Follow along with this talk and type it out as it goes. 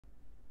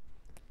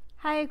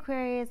Hi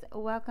Aquarius,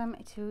 welcome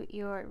to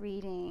your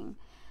reading,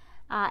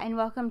 and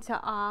welcome to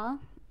all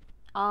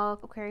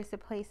Aquarius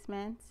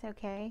placements.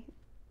 Okay.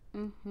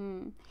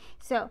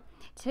 So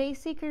today's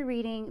secret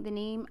reading, the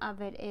name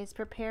of it is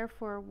Prepare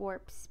for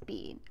Warp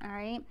Speed. All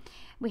right,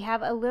 we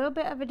have a little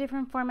bit of a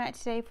different format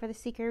today for the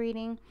secret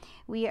reading.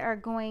 We are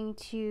going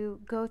to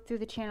go through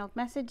the channeled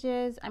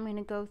messages. I'm going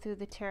to go through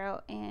the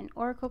tarot and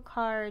oracle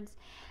cards,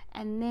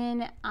 and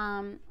then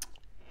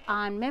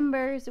on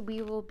members,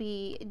 we will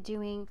be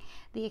doing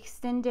the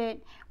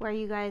extended, where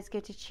you guys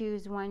get to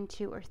choose 1,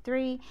 2, or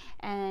 3,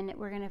 and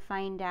we're going to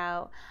find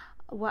out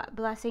what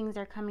blessings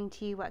are coming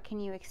to you, what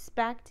can you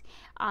expect.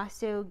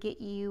 Also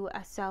get you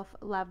a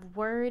self-love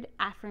word,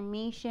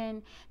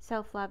 affirmation,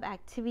 self-love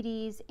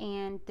activities,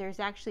 and there's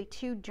actually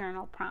 2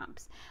 journal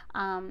prompts,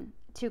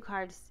 2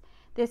 cards.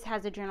 This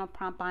has a journal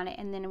prompt on it,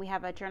 and then we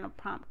have a journal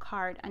prompt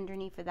card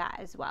underneath of that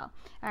as well.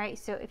 All right,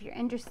 so if you're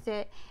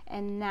interested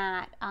in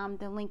that,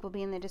 the link will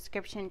be in the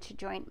description to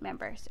join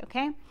members.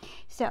 Okay,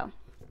 so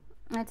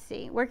let's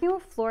see. Working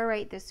with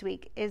fluorite this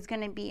week is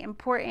going to be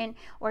important,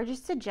 or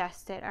just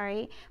suggested. All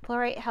right,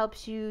 fluorite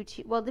helps you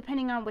to, well,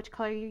 depending on which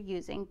color you're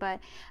using,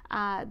 but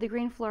the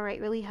green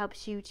fluorite really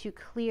helps you to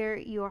clear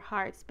your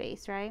heart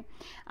space, right?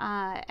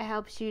 It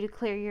helps you to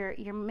clear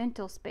your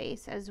mental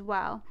space as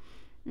well.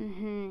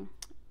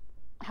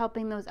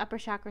 Helping those upper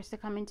chakras to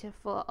come into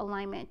full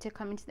alignment, to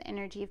come into the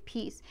energy of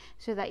peace,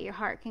 so that your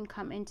heart can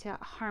come into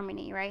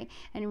harmony, right?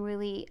 And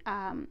really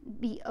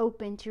be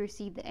open to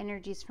receive the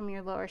energies from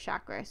your lower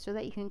chakras, so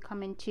that you can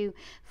come into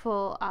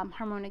full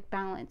harmonic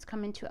balance,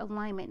 come into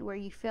alignment where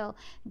you feel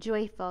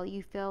joyful,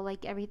 you feel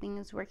like everything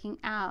is working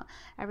out,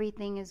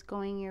 everything is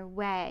going your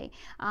way.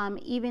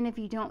 Even if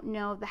you don't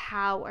know the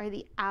how or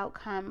the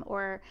outcome,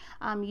 or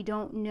you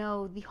don't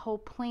know the whole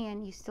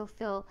plan, you still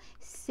feel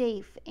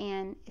safe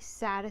and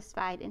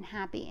satisfied and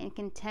happy and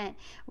content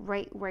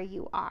right where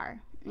you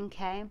are.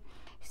 Okay,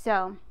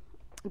 so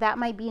that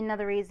might be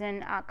another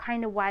reason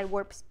kind of why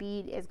warp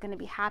speed is going to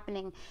be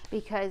happening,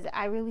 because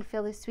I really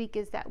feel this week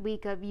is that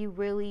week of you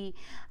really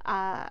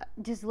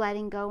just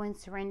letting go and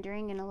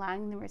surrendering and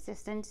allowing the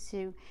resistance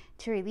to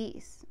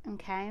release.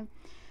 Okay,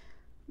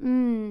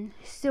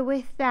 so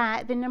with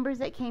that, the numbers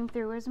that came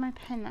through, where's my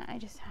pen that I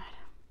just had?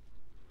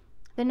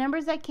 The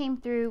numbers that came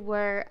through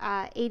were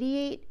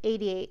 88,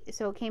 88.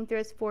 So it came through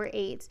as 4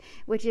 8s,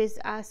 which is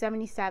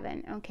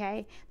 77.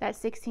 Okay, that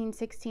 16,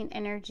 16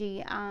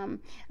 energy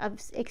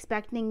of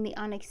expecting the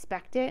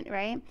unexpected,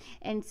 right?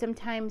 And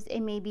sometimes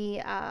it may be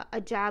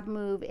a job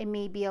move, it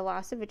may be a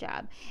loss of a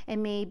job, it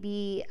may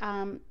be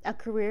a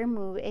career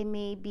move, it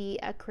may be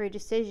a career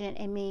decision,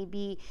 it may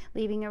be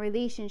leaving a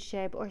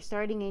relationship or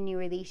starting a new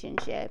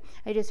relationship.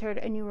 I just heard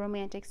a new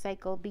romantic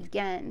cycle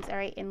begins, all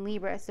right, in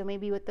Libra. So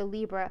maybe with the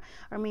Libra,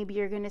 or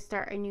maybe you're going to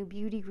start a new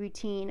beauty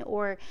routine,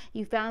 or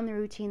you found the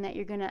routine that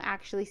you're going to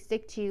actually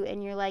stick to,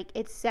 and you're like,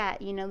 it's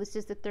set, you know, this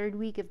is the 3rd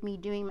week of me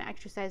doing my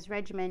exercise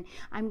regimen,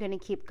 I'm going to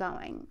keep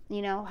going,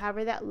 you know,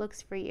 however that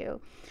looks for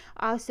you.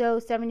 Also,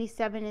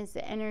 77 is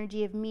the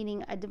energy of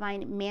meeting a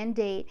divine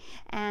mandate,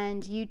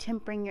 and you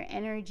tempering your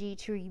energy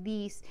to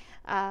release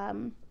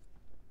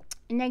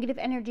negative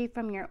energy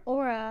from your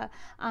aura,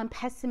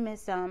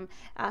 pessimism,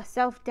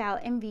 self-doubt,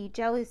 envy,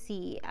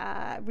 jealousy,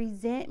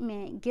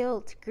 resentment,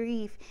 guilt,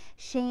 grief,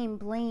 shame,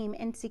 blame,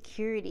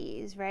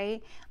 insecurities,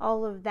 right?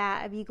 All of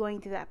that, of you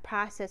going through that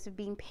process of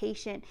being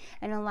patient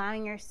and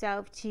allowing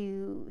yourself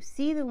to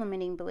see the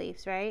limiting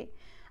beliefs, right?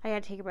 I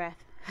gotta take a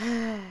breath.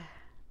 I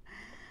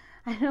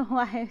don't know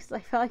why, I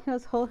felt like I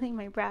was holding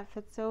my breath.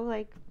 It's so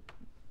like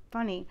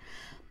funny.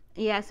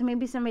 Yeah, so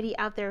maybe somebody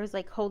out there is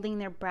like holding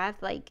their breath,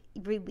 like,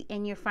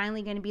 and you're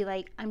finally going to be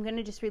like, I'm going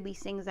to just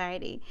release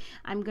anxiety.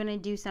 I'm going to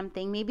do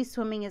something. Maybe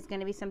swimming is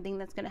going to be something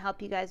that's going to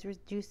help you guys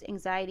reduce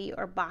anxiety,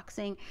 or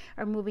boxing,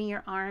 or moving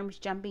your arms,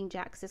 jumping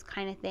jacks, this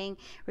kind of thing,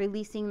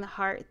 releasing the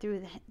heart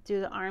through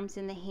the arms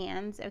and the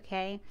hands.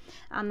 Okay,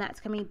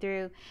 that's coming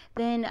through.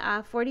 Then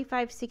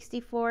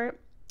 4564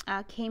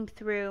 came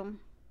through.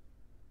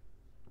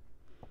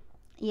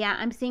 Yeah,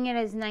 I'm seeing it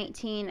as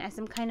 19, as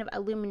some kind of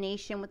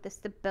illumination with the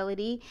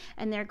stability.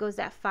 And there goes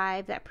that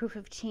 5, that proof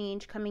of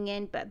change coming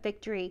in, but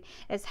victory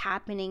is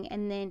happening.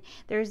 And then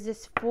there's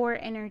this 4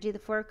 energy. The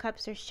 4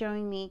 cups are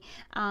showing me.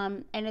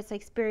 And it's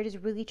like Spirit is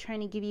really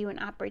trying to give you an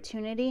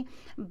opportunity.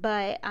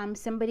 But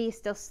somebody is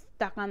still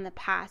stuck on the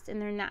past,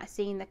 and they're not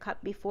seeing the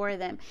cup before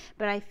them.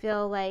 But I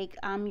feel like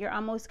you're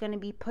almost going to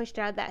be pushed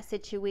out of that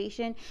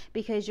situation,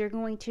 because you're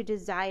going to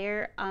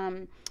desire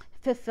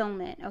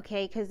fulfillment.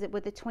 Okay, because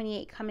with the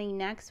 28 coming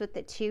next, with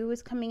the 2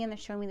 is coming in, they're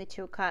showing me the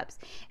 2 of cups,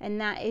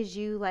 and that is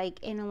you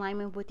like in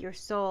alignment with your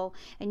soul,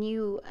 and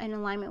you in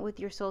alignment with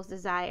your soul's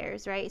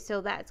desires, right?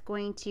 So that's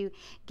going to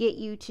get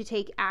you to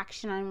take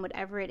action on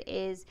whatever it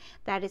is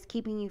that is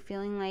keeping you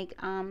feeling like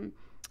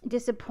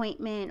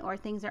disappointment or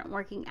things aren't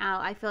working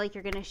out, I feel like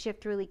you're going to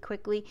shift really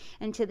quickly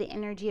into the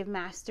energy of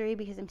mastery,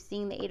 because I'm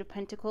seeing the 8 of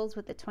Pentacles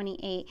with the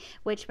 28,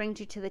 which brings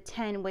you to the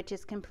 10, which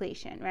is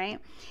completion, right?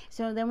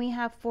 So then we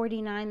have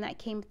 49 that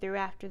came through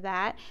after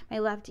that. My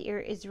left ear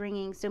is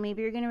ringing. So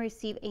maybe you're going to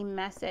receive a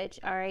message.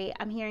 All right.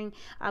 I'm hearing,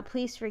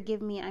 please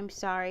forgive me. I'm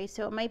sorry.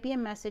 So it might be a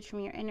message from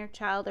your inner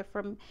child, or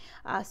from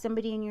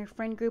somebody in your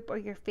friend group or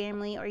your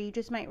family, or you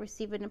just might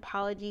receive an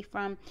apology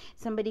from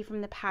somebody from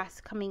the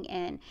past coming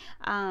in.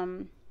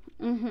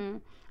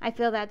 I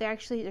feel that they're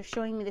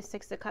showing me the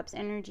 6 of Cups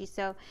energy.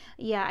 So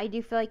yeah, I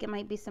do feel like it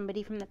might be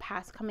somebody from the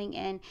past coming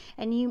in,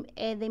 and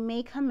they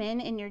may come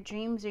in your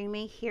dreams, or you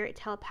may hear it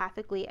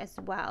telepathically as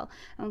well.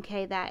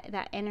 Okay,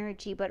 that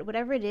energy. But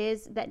whatever it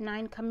is, that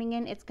 9 coming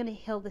in, it's going to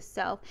heal the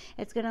self.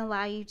 It's going to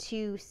allow you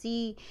to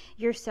see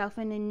yourself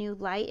in a new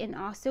light, and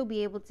also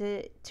be able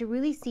to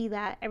really see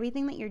that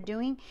everything that you're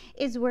doing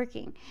is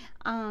working.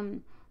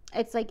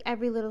 It's like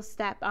every little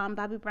step.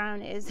 Bobby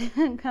Brown is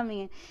coming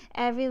in.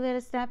 Every little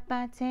step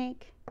I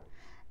take,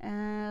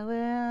 I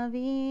will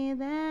be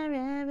there.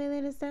 Every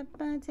little step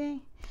I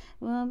take,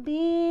 we'll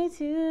be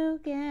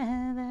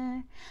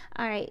together.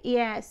 All right,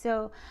 yeah.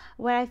 So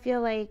what I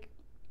feel like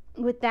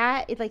with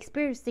that, it's like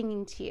Spirit is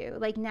singing to you.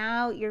 Like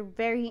now you're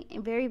very,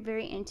 very,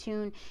 very in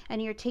tune,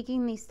 and you're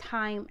taking these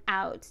time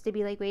out to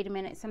be like, wait a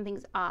minute,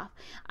 something's off.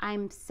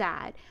 I'm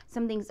sad.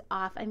 Something's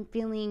off. I'm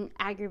feeling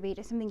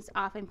aggravated. Something's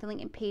off. I'm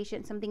feeling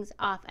impatient. Something's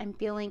off. I'm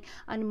feeling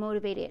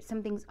unmotivated.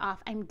 Something's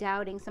off. I'm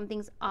doubting.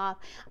 Something's off.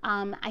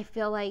 I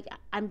feel like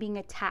I'm being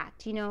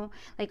attacked,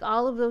 like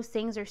all of those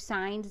things are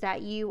signs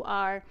that you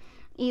are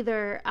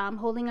either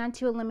holding on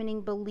to a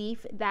limiting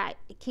belief that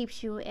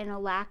keeps you in a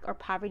lack or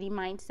poverty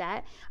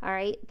mindset, all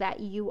right, that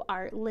you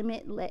are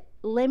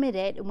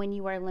limited when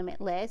you are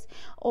limitless,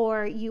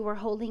 or you are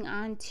holding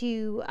on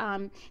to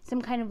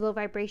some kind of low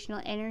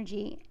vibrational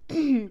energy,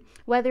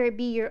 whether it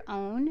be your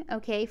own,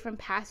 okay, from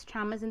past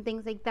traumas and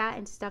things like that,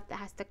 and stuff that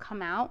has to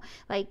come out,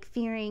 like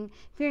fearing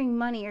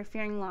money, or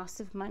fearing loss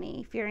of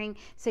money, fearing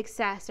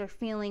success, or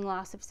feeling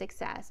loss of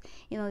success,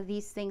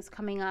 these things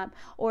coming up.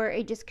 Or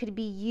it just could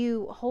be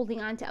you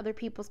holding on to other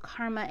people's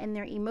karma and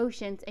their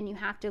emotions, and you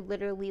have to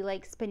literally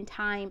like spend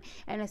time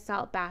in a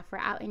salt bath or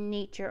out in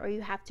nature, or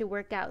you have to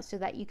work out so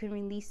that you can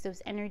release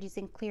those energies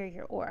and clear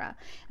your aura.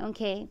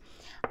 Okay.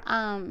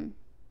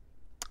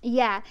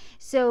 Yeah,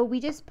 so we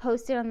just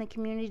posted on the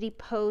community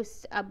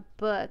post a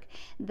book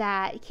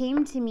that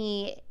came to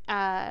me.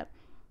 There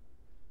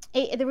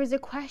was a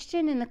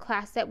question in the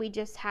class that we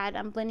just had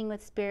on blending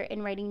with spirit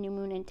and writing new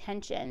moon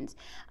intentions.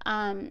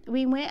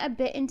 We went a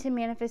bit into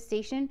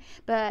manifestation,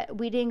 but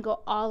we didn't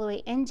go all the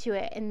way into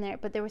it in there.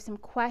 But there were some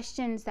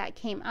questions that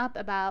came up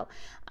about,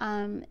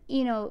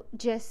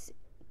 just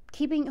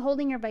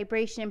holding your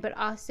vibration, but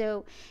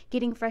also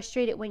getting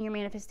frustrated when your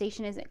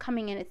manifestation isn't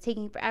coming and it's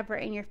taking forever,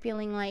 and you're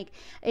feeling like,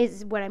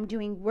 is what I'm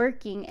doing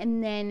working?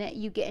 And then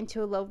you get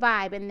into a low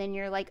vibe, and then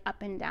you're like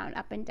up and down,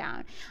 up and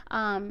down.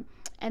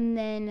 And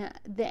then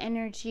the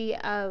energy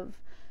of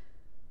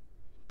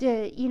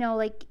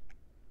like,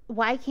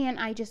 why can't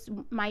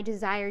my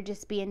desire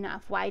just be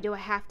enough? Why do I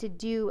have to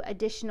do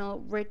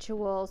additional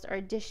rituals or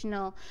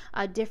additional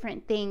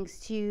different things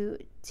to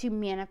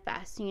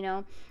manifest,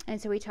 And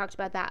so we talked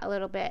about that a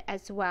little bit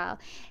as well.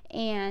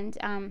 And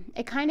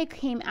it kind of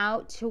came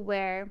out to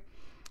where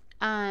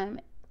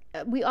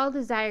we all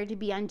desire to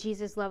be on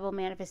Jesus level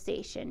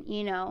manifestation,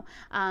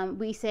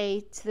 we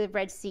say to the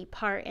Red Sea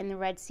part and the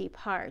Red Sea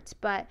part,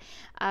 but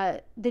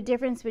the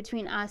difference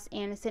between us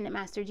and Ascended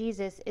Master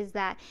Jesus is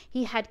that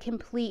he had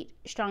complete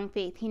strong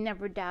faith. He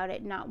never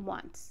doubted, not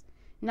once.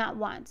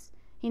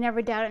 He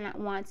never doubted, not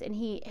once, and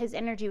his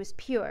energy was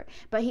pure.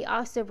 But he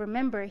also,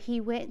 remember,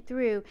 he went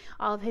through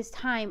all of his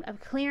time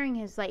of clearing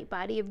his light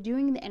body, of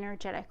doing the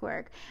energetic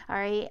work, all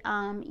right,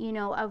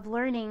 of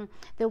learning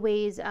the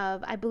ways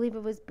of, I believe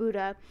it was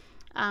Buddha.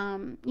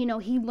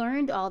 He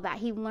learned all that.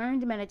 He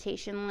learned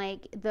meditation.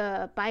 Like,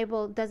 the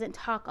Bible doesn't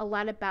talk a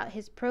lot about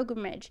his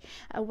pilgrimage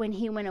when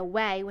he went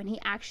away, when he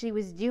actually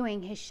was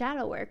doing his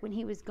shadow work, when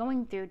he was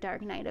going through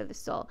dark night of the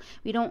soul.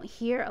 We don't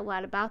hear a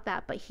lot about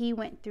that, but he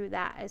went through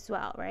that as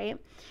well, right?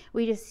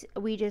 We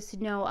just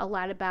know a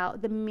lot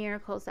about the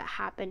miracles that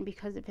happened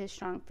because of his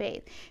strong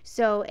faith.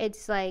 So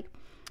it's like,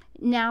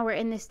 now we're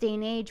in this day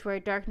and age where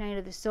dark night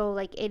of the soul,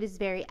 like, it is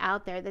very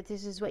out there that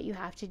this is what you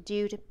have to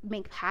do to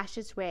make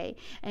passageway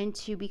and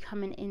to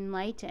become an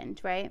enlightened,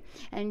 right?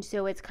 And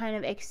so it's kind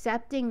of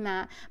accepting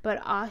that,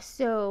 but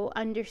also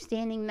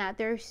understanding that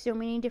there are so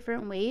many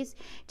different ways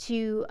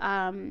to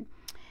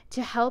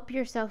help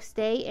yourself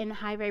stay in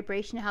high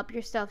vibration, to help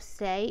yourself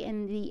stay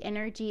in the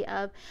energy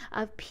of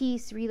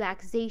peace,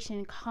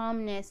 relaxation,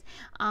 calmness,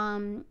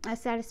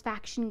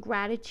 satisfaction,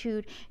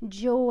 gratitude,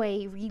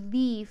 joy,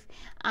 relief,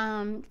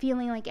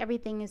 feeling like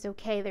everything is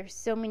okay. There's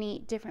so many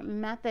different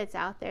methods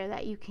out there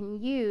that you can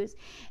use.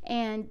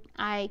 And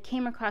I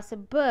came across a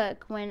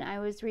book when I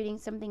was reading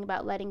something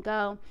about letting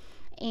go.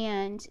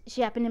 And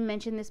she happened to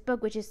mention this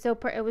book, which is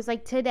it was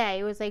like today,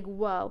 it was like,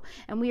 whoa.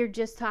 And we were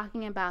just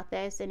talking about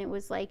this, and it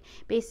was like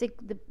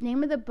the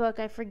name of the book,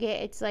 I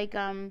forget. It's like,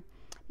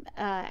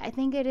 I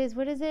think it is,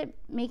 what is it?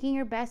 Making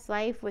your best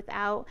life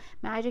without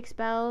magic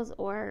spells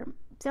or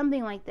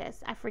something like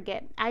this. I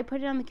forget. I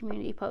put it on the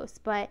community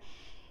post, but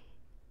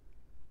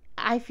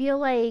I feel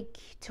like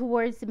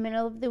towards the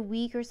middle of the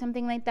week or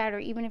something like that, or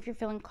even if you're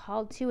feeling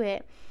called to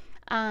it,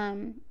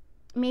 um,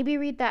 maybe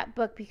read that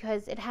book,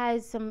 because it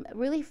has some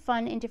really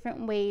fun and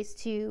different ways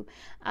to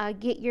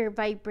get your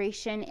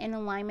vibration in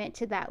alignment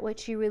to that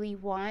which you really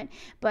want.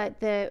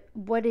 But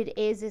what it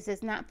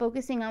is not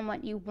focusing on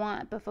what you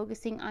want, but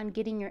focusing on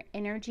getting your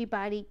energy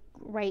body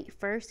right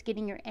first,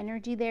 getting your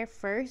energy there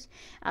first,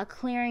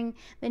 clearing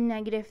the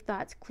negative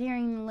thoughts,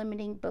 clearing the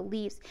limiting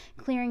beliefs,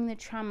 clearing the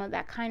trauma,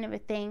 that kind of a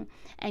thing,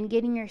 and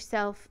getting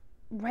yourself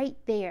right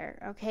there,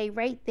 okay,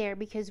 right there.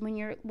 Because when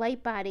your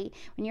light body,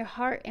 when your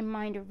heart and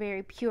mind are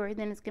very pure,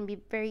 then it's going to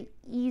be very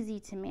easy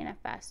to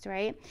manifest,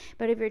 right?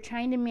 But if you're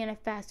trying to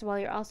manifest while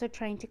you're also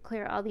trying to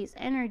clear all these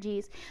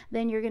energies,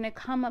 then you're going to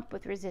come up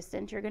with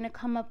resistance, you're going to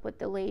come up with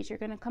delays, you're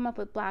going to come up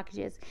with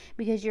blockages,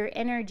 because your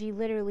energy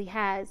literally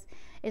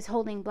is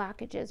holding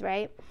blockages,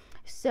 right?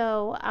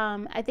 So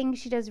I think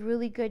she does a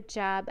really good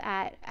job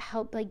at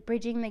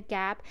bridging the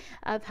gap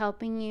of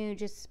helping you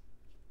just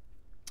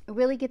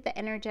really get the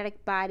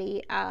energetic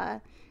body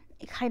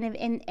kind of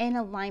in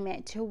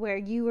alignment to where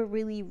you are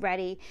really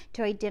ready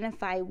to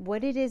identify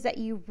what it is that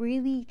you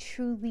really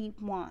truly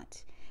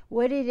want,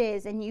 what it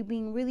is, and you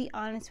being really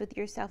honest with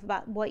yourself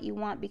about what you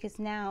want, because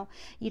now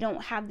you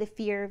don't have the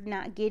fear of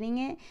not getting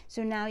it.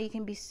 So now you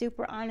can be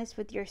super honest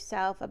with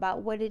yourself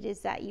about what it is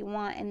that you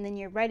want, and then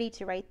you're ready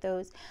to write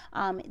those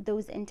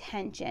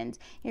intentions.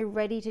 You're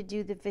ready to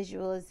do the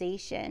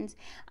visualizations,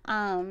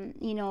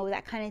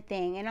 that kind of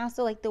thing. And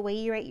also, like, the way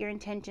you write your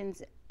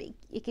intentions,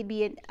 it could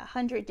be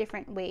 100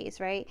 different ways,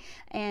 right?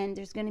 And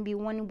there's going to be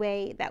one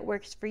way that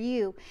works for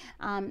you,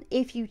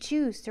 if you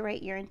choose to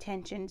write your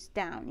intentions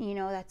down.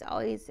 It's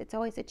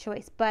always a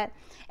choice. But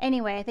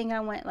anyway, I think I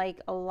went like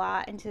a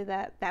lot into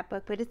that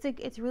book, but it's a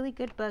really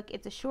good book.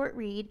 It's a short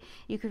read.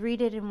 You could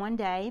read it in one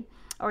day,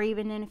 or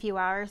even in a few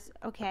hours,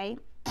 okay?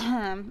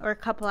 Or a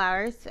couple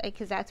hours,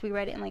 because we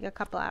read it in like a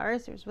couple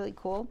hours. It was really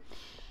cool.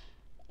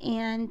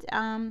 And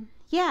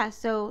yeah,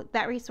 so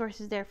that resource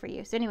is there for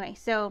you. So anyway,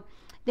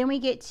 then we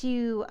get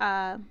to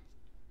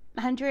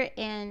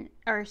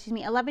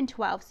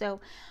 11:12.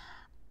 So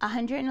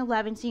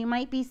 111. So you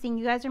might be seeing,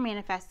 you guys are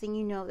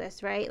manifesting,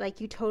 this, right? Like,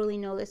 you totally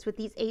know this with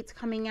these 8s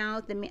coming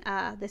out,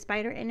 the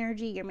spider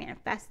energy, you're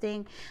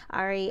manifesting.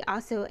 All right.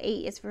 Also,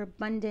 8 is for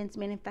abundance,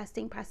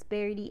 manifesting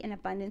prosperity and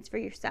abundance for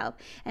yourself.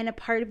 And a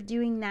part of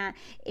doing that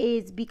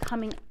is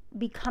becoming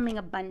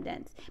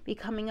abundant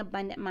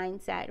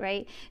mindset,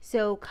 right?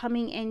 So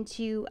coming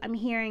into, I'm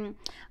hearing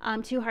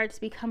 2 hearts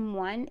become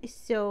 1.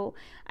 So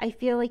I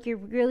feel like you're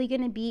really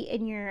going to be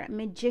in your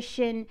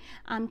magician,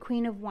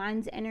 Queen of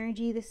Wands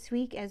energy this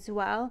week as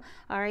well.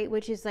 All right,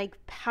 which is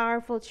like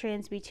powerful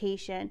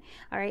transmutation.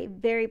 All right,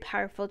 very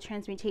powerful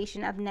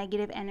transmutation of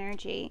negative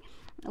energy.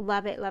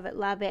 Love it, love it,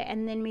 love it.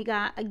 And then we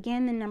got,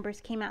 again, the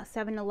numbers came out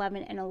 7,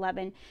 11, and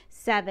 11,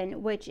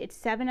 7, which it's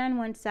 7 on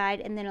one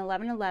side, and then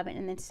 11, 11,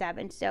 and then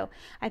 7. So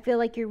I feel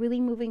like you're really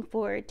moving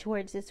forward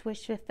towards this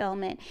wish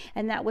fulfillment,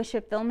 and that wish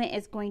fulfillment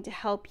is going to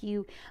help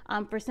you.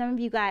 For some of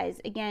you guys,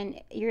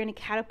 again, you're going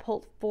to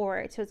catapult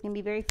forward. So it's going to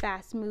be very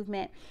fast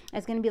movement.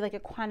 It's going to be like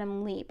a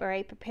quantum leap, all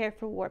right? Prepare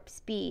for warp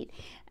speed.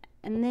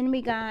 And then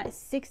we got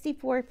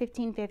 64,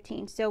 15,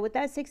 15. So with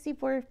that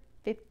 64,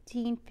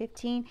 15,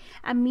 15,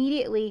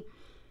 immediately,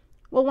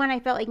 well, one, I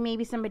felt like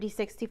maybe somebody's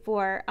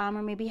 64, or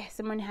maybe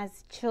someone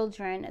has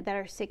children that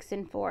are 6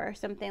 and 4, or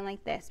something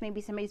like this.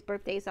 Maybe somebody's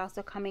birthday is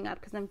also coming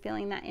up, because I'm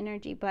feeling that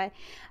energy. But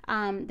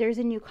there's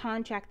a new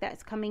contract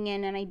that's coming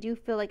in, and I do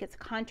feel like it's a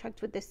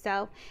contract with the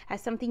self,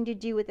 has something to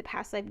do with the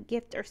past life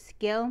gift or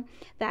skill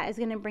that is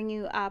going to bring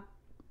you up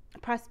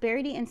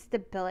prosperity and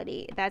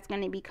stability. That's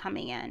going to be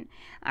coming in.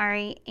 All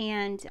right.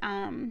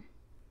 And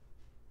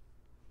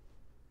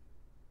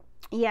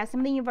yeah,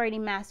 something you've already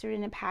mastered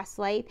in a past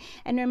life.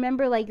 And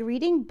remember, like,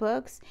 reading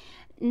books,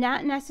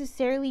 not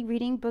necessarily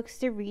reading books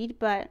to read,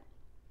 but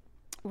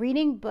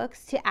reading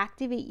books to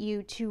activate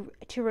you to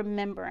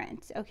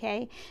remembrance,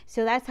 okay?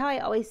 So that's how I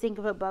always think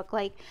of a book.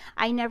 Like,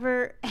 I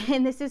never,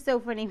 and this is so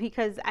funny,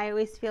 because I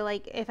always feel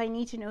like if I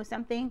need to know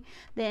something,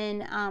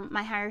 then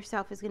my higher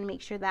self is going to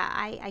make sure that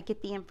I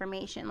get the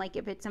information, like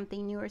if it's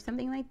something new or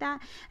something like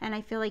that. And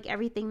I feel like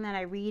everything that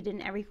I read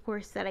and every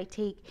course that I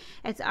take,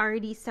 it's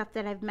already stuff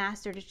that I've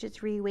mastered. It's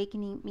just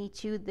reawakening me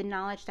to the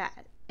knowledge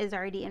that is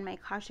already in my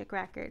Akashic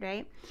record,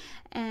 right?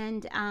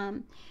 And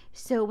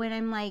so when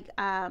I'm like,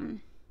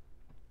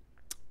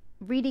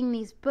 reading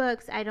these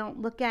books, I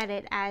don't look at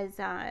it as,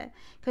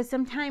 because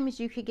sometimes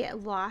you could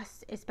get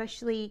lost,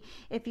 especially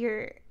if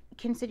you're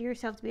consider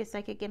yourself to be a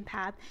psychic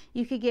empath.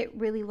 You could get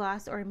really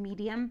lost, or a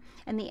medium,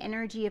 in the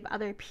energy of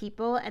other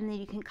people, and then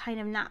you can kind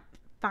of not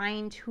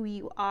find who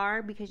you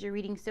are because you're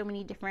reading so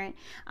many different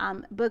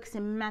books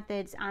and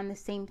methods on the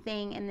same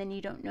thing, and then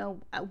you don't know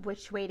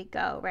which way to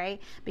go,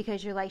 right?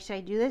 Because you're like, should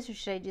I do this or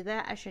should I do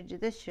that? I should do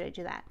this, should I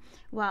do that?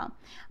 Well,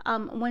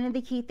 one of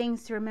the key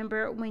things to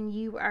remember when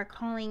you are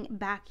calling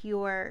back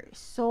your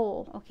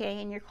soul,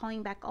 okay, and you're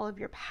calling back all of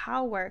your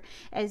power,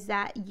 is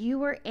that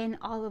you are in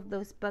all of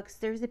those books.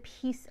 There's a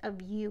piece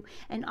of you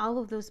in all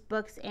of those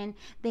books, and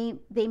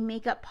they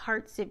make up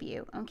parts of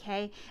you,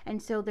 okay?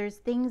 And so there's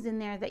things in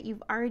there that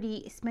you've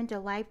already spent a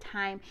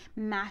lifetime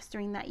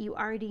mastering, that you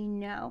already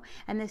know.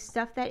 And the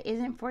stuff that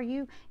isn't for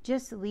you,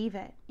 just leave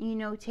it. You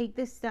know, take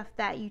this stuff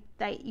that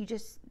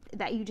just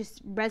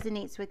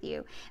resonates with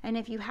you. And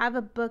if you have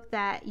a book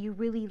that you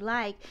really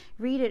like,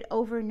 read it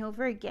over and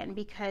over again,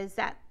 because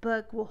that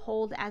book will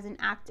hold as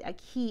a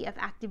key of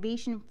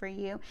activation for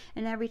you.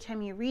 And every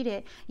time you read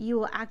it, you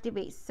will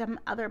activate some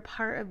other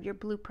part of your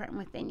blueprint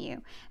within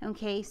you.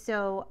 Okay,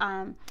 so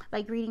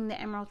like reading the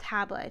Emerald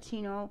Tablet,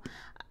 you know,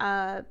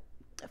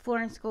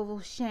 Florence Scovel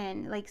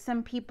Shinn. Like,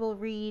 some people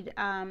read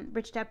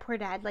Rich Dad Poor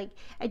Dad. Like,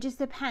 it just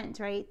depends,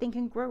 right? Think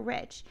and Grow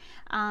Rich.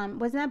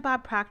 Wasn't that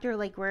Bob Proctor,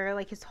 like, where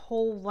like his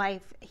whole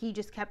life he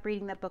just kept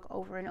reading that book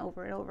over and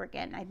over and over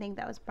again? I think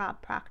that was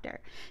Bob Proctor.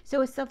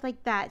 So it's stuff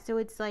like that. So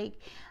it's like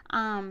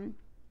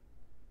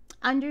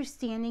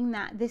understanding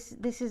that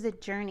this is a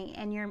journey,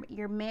 and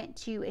you're meant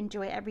to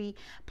enjoy every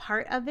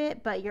part of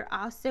it, but you're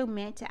also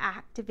meant to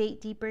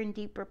activate deeper and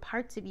deeper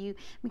parts of you,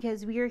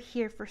 because we are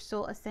here for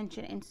soul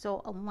ascension and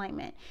soul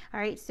alignment. All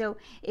right, so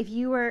if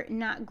you are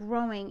not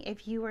growing,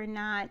 if you are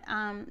not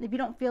if you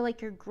don't feel like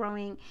you're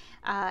growing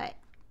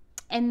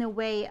in the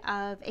way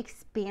of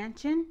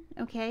expansion,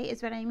 okay,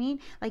 is what I mean,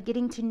 like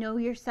getting to know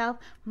yourself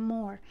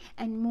more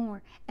and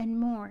more and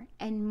more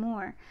and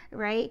more,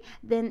 right?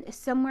 Then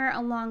somewhere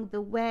along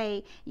the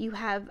way you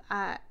have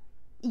I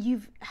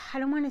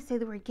don't want to say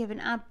the word given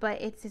up, but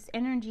it's this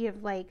energy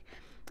of like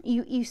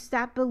you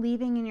stop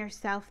believing in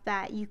yourself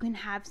that you can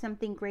have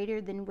something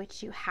greater than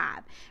which you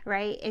have,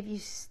 right? If you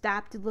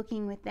stopped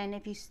looking within,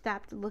 if you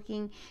stopped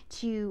looking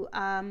to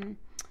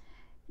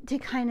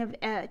kind of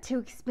to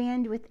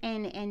expand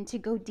within and to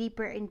go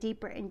deeper and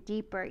deeper and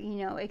deeper, you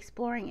know,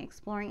 exploring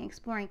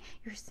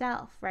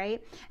yourself,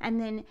 right? And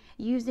then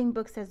using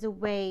books as a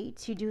way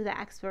to do the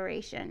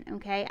exploration,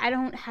 okay? I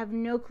don't have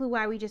no clue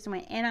why we just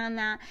went in on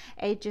that.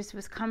 It just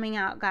was coming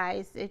out,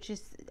 guys. It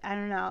just, I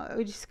don't know, it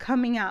was just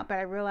coming out, but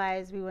I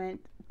realized we went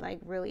like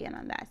really in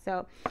on that.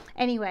 So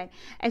anyway,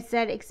 I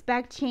said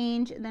expect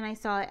change. Then I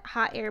saw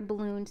hot air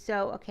balloon.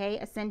 So okay,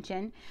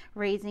 ascension,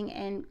 raising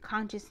in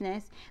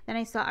consciousness. Then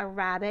I saw a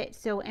rabbit.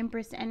 So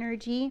Empress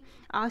energy.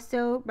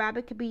 Also,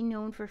 rabbit could be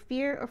known for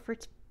fear or for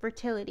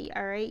fertility.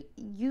 All right,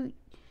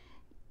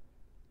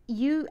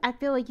 I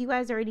feel like you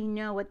guys already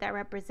know what that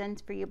represents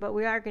for you, but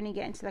we are going to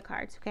get into the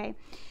cards, okay?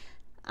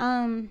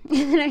 And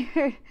then I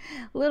heard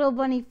little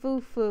bunny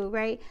foo-foo,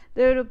 right?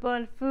 Little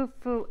bunny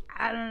foo-foo,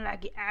 I don't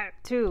like your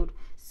attitude.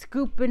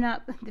 Scooping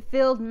up the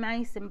field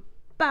mice and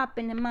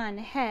bopping them on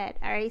the head.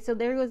 All right, so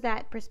there goes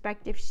that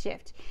perspective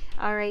shift.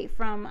 All right,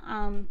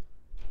 from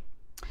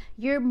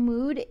your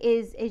mood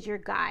is your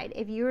guide.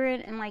 If you're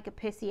in like a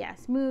pissy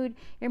ass mood,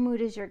 your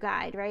mood is your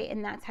guide, right?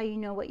 And that's how you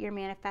know what you're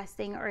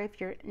manifesting, or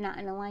if you're not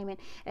in alignment.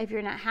 If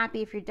you're not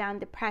happy, if you're down,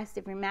 depressed,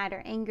 if you're mad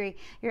or angry,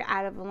 you're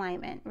out of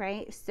alignment,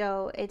 right?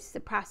 So it's the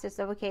process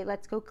of, okay,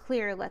 let's go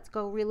clear, let's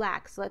go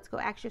relax, let's go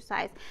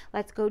exercise,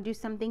 let's go do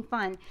something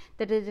fun,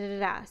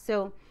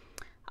 So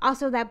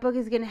also, that book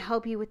is going to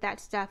help you with that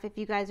stuff if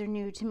you guys are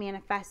new to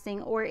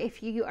manifesting, or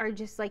if you are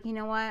just like, you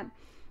know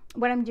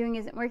what I'm doing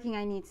isn't working,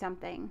 I need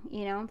something,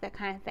 you know, that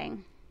kind of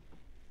thing.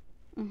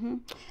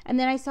 And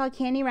then I saw a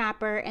candy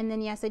wrapper, and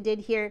then yes, I did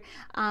hear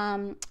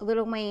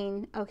Lil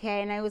Wayne,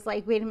 okay, and I was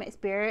like, wait a minute,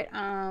 Spirit,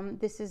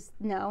 this is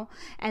no.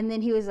 And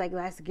then he was like,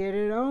 let's get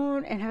it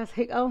on, and I was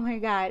like, oh my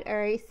God. All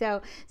right,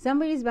 so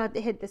somebody's about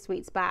to hit the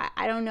sweet spot.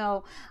 I don't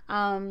know,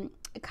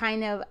 I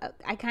kind of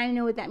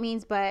know what that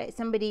means, but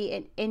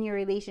somebody in your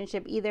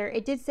relationship, either,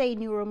 it did say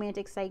new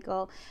romantic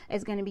cycle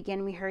is going to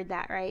begin. We heard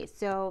that, right?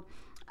 So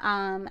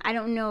I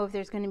don't know if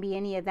there's going to be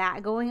any of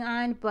that going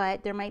on,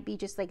 but there might be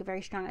just like a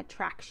very strong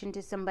attraction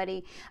to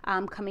somebody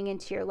coming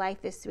into your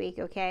life this week,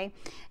 okay?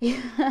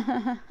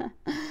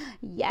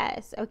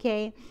 Yes,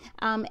 okay.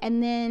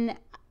 And then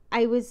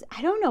I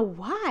don't know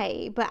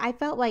why, but I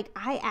felt like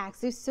I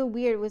asked. It was so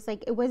weird. It was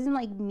like, it wasn't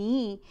like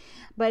me,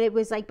 but it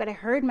was like, but I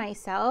heard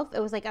myself. It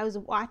was like I was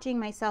watching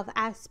myself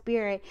as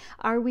Spirit.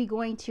 Are we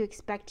going to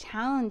expect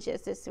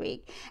challenges this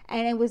week?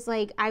 And it was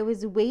like I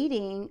was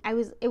waiting.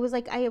 It was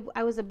like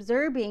I was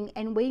observing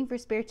and waiting for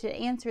Spirit to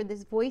answer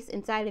this voice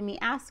inside of me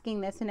asking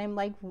this. And I'm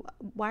like,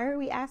 why are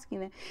we asking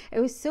this? It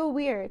was so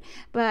weird.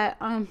 But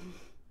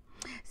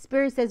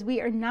Spirit says we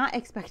are not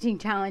expecting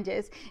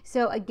challenges.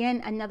 So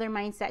again, another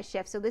mindset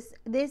shift. So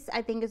this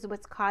I think is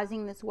what's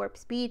causing this warp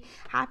speed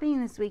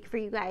happening this week for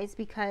you guys,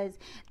 because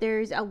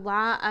there's a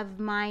lot of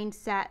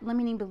mindset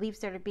limiting beliefs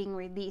that are being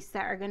released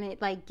that are going to,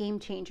 like, game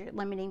changer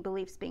limiting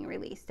beliefs being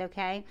released,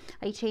 okay?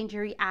 Like change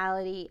your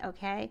reality,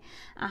 okay?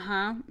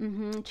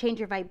 Change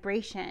your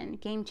vibration,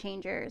 game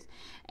changers.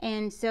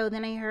 And so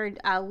then I heard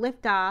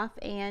lift off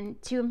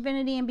and to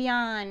infinity and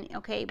beyond,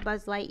 okay?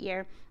 Buzz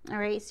Lightyear. All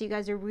right, so you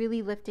guys are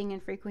really lifting in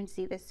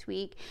frequency this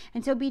week.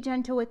 And so be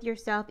gentle with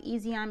yourself.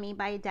 Easy on Me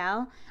by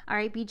Adele. All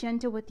right, be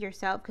gentle with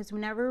yourself, because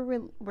whenever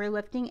we're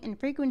lifting in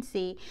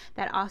frequency,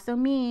 that also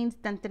means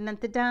dun dun dun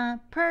dun dun,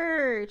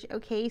 purge.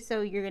 Okay, so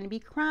you're going to be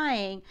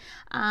crying.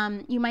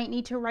 You might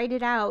need to write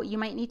it out. You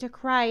might need to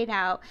cry it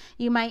out.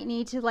 You might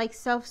need to, like,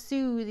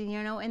 self-soothe,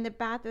 you know, in the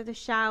bath or the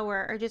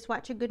shower, or just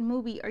watch a good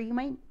movie, or you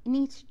might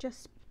need to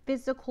just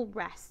physical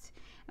rest.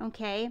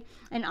 Okay,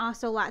 and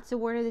also lots of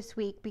water this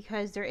week,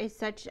 because there is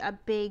such a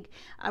big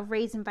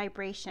raise in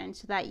vibration,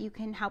 so that you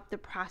can help the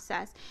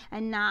process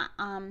and not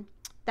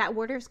that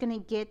water is going to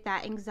get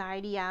that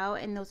anxiety out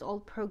and those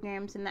old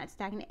programs and that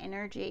stagnant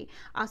energy.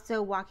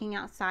 Also, walking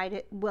outside,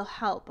 it will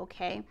help.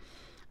 Okay.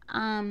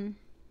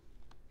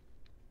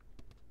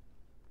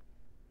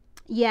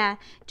 Yeah,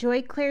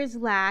 joy clears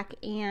lack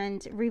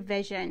and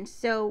revision.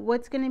 So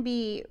what's going to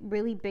be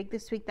really big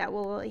this week that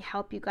will really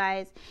help you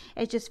guys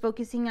is just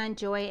focusing on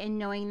joy and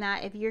knowing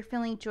that if you're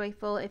feeling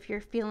joyful, if you're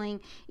feeling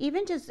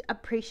even just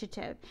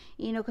appreciative,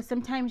 you know, because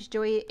sometimes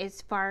joy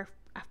is far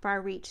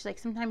reach. Like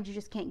sometimes you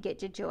just can't get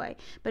to joy.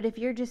 But if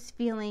you're just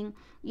feeling,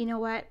 you know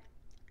what,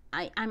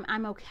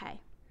 I'm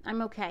okay.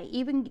 I'm okay.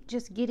 Even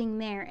just getting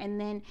there, and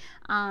then,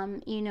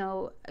 you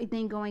know,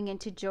 then going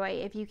into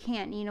joy. If you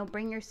can, you know,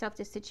 bring yourself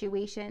to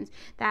situations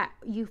that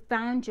you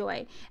found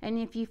joy. And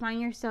if you find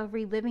yourself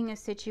reliving a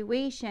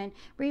situation,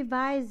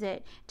 revise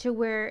it to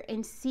where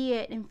and see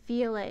it and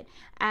feel it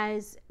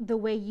as the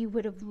way you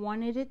would have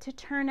wanted it to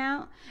turn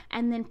out.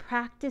 And then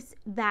practice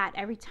that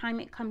every time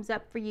it comes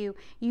up for you,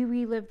 you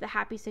relive the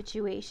happy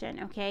situation.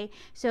 Okay.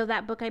 So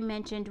that book I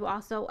mentioned will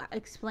also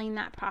explain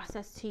that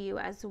process to you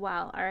as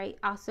well. All right.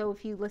 Also,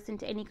 if you listen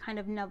to any kind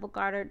of Neville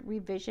Goddard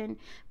revision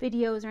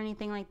videos or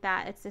anything like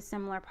that, it's a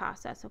similar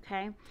process.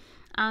 Okay.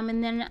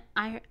 And then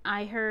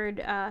I heard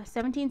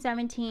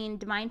 1717,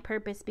 divine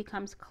purpose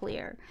becomes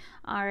clear.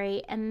 All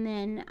right. And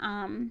then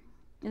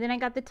I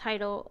got the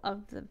title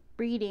of the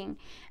reading,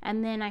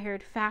 and then I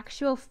heard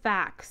factual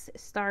facts,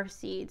 star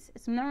seeds.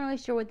 So I'm not really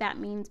sure what that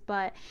means,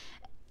 but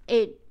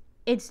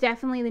it's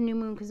definitely the new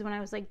moon, because when I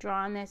was like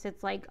drawing this,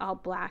 it's like all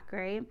black,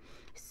 right?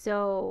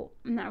 So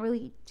I'm not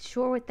really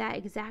sure what that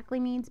exactly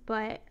means,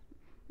 but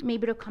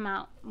maybe it'll come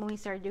out when we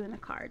start doing the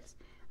cards.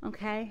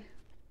 Okay.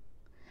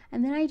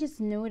 And then I just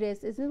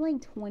noticed, is it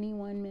like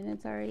 21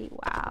 minutes already?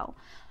 Wow.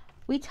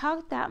 We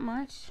talked that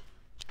much.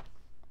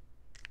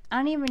 I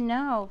don't even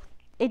know.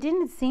 It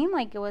didn't seem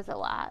like it was a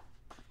lot.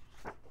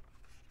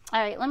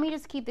 All right, let me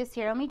just keep this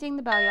here. Let me ding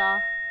the bell, y'all.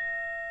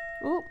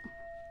 Ooh,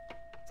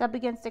 it's up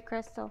against the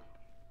crystal.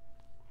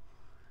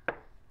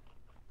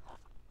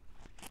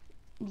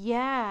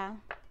 Yeah.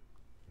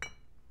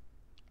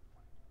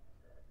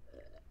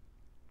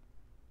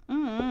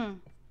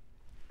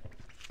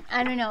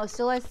 I don't know.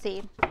 So let's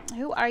see.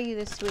 Who are you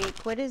this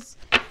week? What is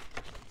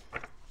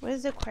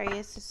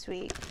Aquarius this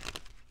week?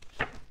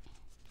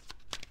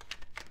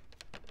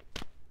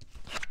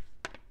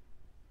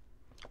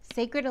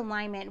 Sacred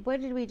alignment.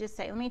 What did we just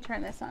say? Let me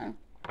turn this on.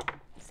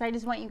 So I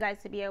just want you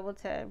guys to be able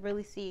to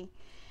really see.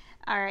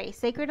 All right,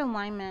 sacred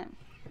alignment.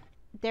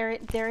 There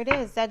it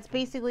is. That's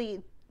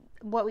basically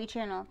what we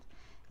channeled.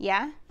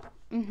 Yeah?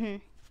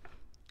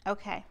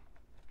 Okay.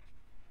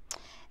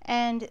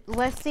 And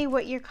let's see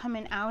what you're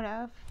coming out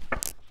of.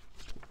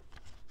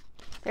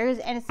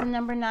 And it's the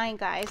number 9,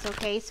 guys.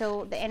 Okay,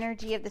 so the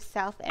energy of the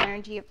self, the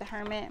energy of the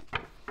hermit.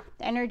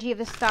 The energy of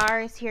the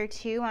star is here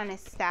too on his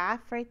staff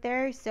right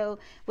there. So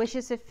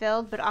wishes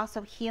fulfilled, but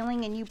also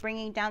healing and you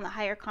bringing down the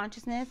higher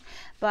consciousness.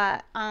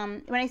 But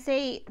when I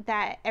say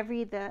that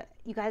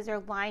you guys are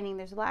aligning,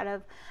 there's a lot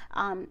of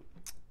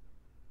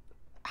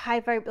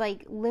high vibe,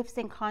 like lifts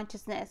in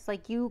consciousness.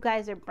 Like you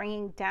guys are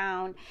bringing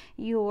down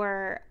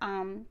your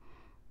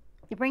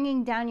you're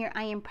bringing down your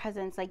I am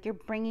presence. Like you're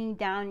bringing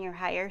down your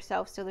higher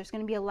self. So there's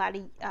going to be a lot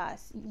of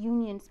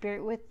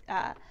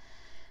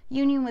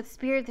union with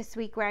spirit this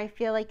week, where I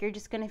feel like you're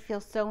just going to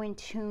feel so in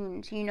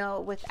tune, you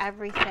know, with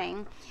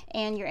everything,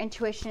 and your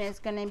intuition is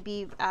going to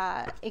be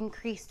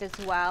increased as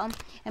well.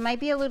 It might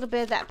be a little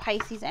bit of that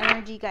Pisces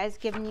energy, guys,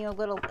 giving you a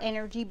little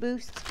energy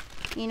boost,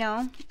 you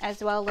know,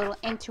 as well, a little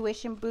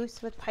intuition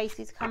boost with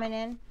Pisces coming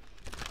in.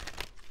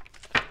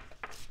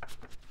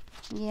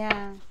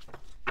 Yeah.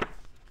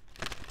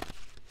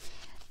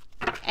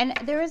 And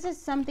there was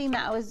something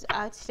that was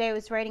today I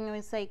was writing. It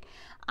was like,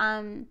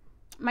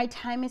 my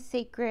time is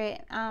sacred,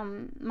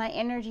 my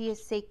energy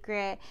is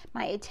sacred,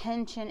 my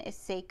attention is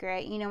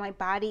sacred, you know, my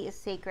body is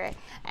sacred.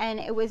 And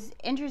it was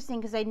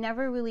interesting because I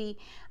never really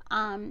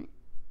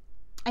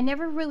I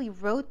never really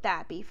wrote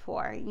that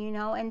before, you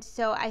know, and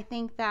so I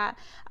think that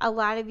a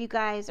lot of you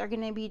guys are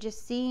going to be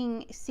just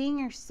seeing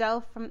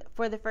yourself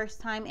for the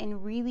first time,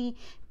 and really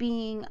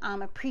being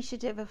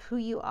appreciative of who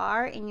you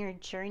are in your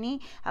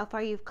journey, how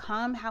far you've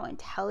come, how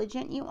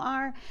intelligent you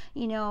are,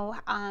 you know,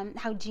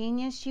 how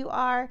genius you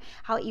are,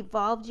 how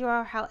evolved you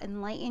are, how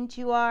enlightened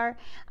you are,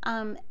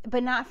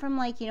 but not from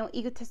like, you know,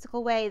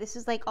 egotistical way. This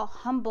is like a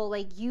humble,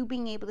 like you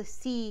being able to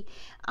see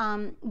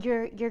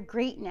your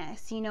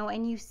greatness, you know,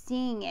 and you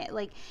seeing it.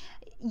 Like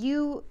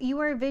you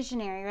are a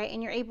visionary, right?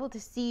 And you're able to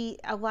see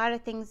a lot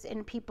of things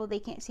in people they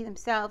can't see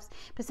themselves,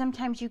 but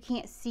sometimes you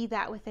can't see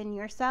that within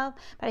yourself.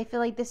 But I feel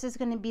like this is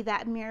going to be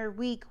that mirror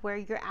week where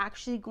you're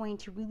actually going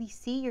to really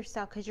see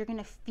yourself, because you're going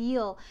to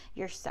feel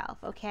yourself.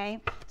 Okay,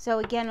 so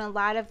again, a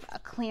lot of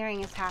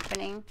clearing is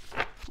happening.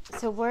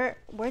 So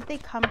where'd they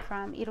come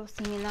from?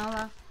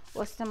 Irosinala,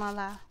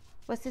 Wastamala.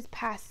 What's this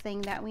past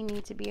thing that we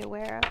need to be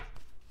aware of?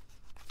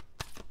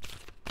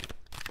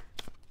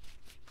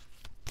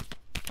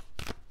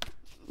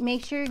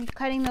 Make sure you're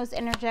cutting those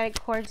energetic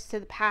cords to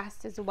the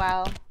past as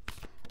well.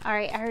 All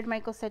right, I heard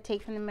Michael said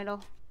take from the middle.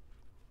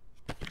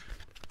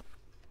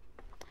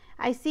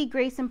 I see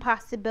grace and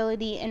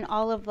possibility in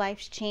all of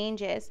life's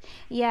changes.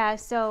 Yeah,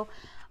 so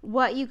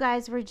what you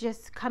guys were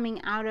just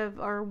coming out of,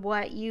 or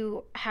what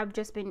you have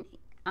just been,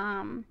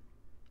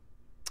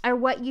 or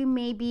what you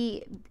may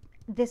be,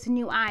 this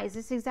new eyes.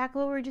 This is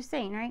exactly what we were just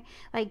saying, right?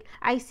 Like,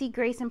 I see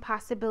grace and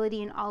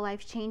possibility in all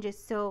life changes,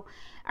 so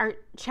our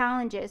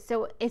challenges.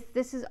 So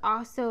this is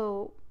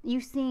also you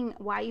seeing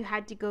why you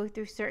had to go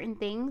through certain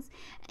things,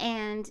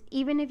 and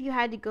even if you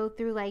had to go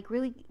through like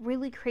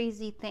really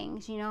crazy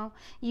things, you know,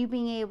 you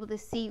being able to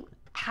see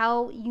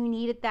how you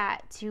needed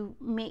that to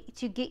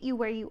get you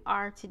where you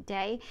are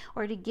today,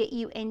 or to get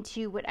you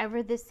into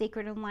whatever this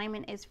sacred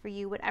alignment is for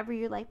you, whatever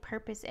your life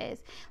purpose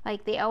is.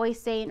 Like they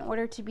always say, in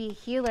order to be a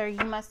healer,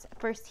 you must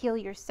first heal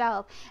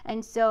yourself.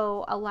 And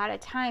so a lot of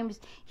times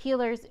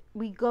healers,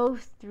 we go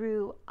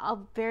through a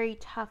very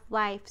tough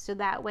life so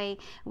that way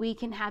we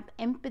can have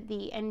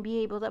empathy and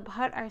be able to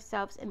put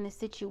ourselves in the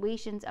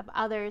situations of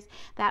others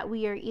that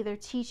we are either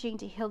teaching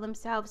to heal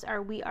themselves,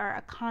 or we are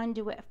a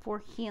conduit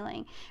for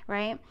healing,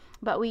 right?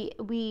 But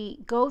we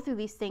go through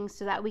these things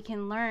so that we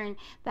can learn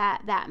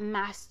that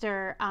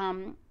master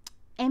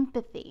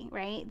empathy,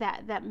 right?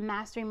 That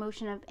master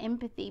emotion of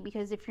empathy.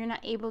 Because if you're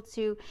not able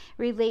to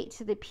relate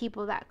to the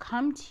people that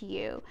come to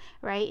you,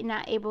 right,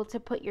 not able to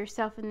put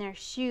yourself in their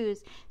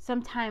shoes,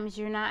 sometimes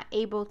you're not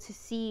able to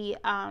see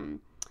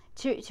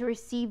to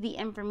receive the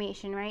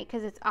information, right?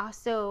 Because it's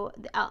also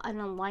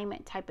an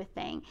alignment type of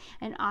thing,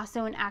 and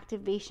also an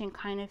activation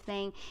kind of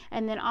thing,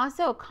 and then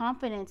also a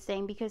confidence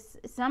thing. Because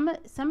some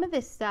of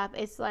this stuff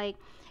is like,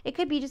 it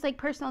could be just like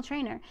personal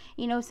trainer,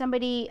 you know,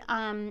 somebody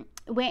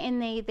went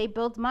and they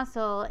built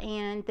muscle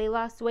and they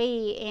lost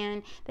weight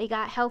and they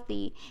got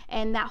healthy,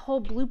 and that whole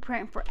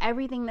blueprint for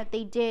everything that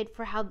they did,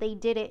 for how they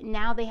did it,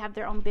 now they have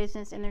their own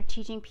business and they're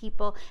teaching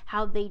people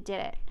how they did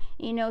it,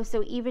 you know.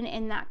 So even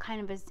in that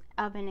kind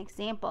of an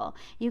example,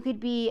 you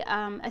could be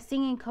a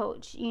singing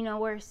coach, you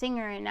know, or a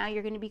singer, and now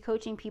you're going to be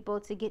coaching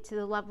people to get to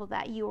the level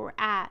that you were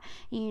at,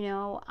 you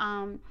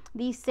know.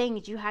 These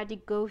things, you had to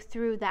go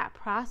through that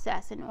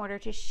process in order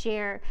to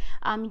share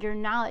your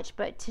knowledge,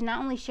 but to not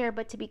only share,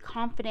 but to be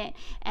confident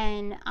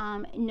and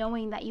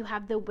knowing that you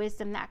have the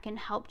wisdom that can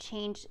help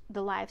change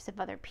the lives of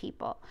other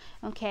people.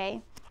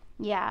 Okay,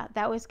 yeah,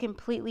 that was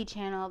completely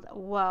channeled.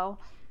 Whoa,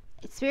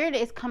 Spirit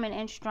is coming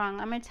in strong,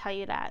 I'm gonna tell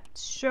you that.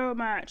 So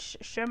much.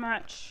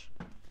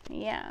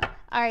 Yeah.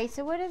 All right,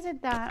 so what is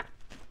it that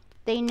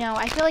they know?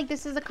 I feel like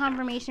this is a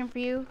confirmation for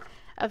you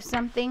of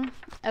something,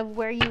 of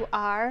where you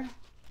are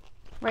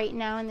right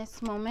now in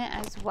this moment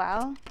as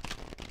well.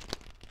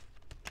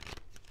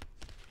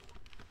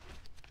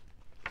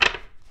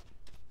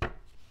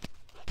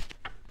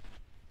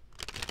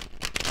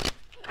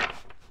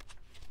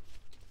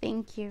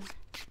 Thank you.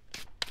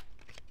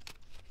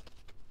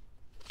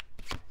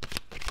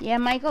 Yeah,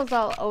 Michael's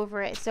all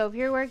over it. So if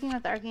you're working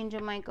with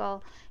Archangel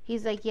Michael,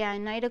 he's like, yeah,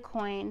 Knight of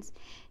Coins.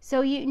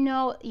 So you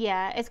know,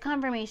 yeah, it's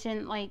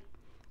confirmation. Like,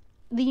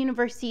 the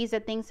universe sees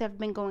that things have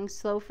been going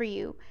slow for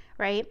you,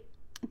 right?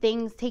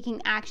 Things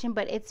taking action,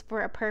 but it's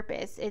for a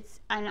purpose.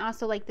 And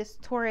also like this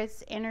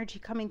Taurus energy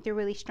coming through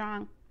really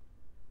strong.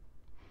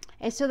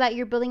 It's so that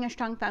you're building a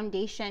strong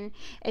foundation.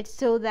 It's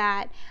so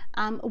that,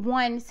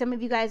 some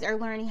of you guys are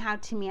learning how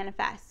to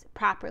manifest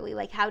properly,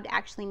 like how to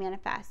actually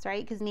manifest,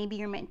 right? Because maybe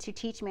you're meant to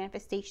teach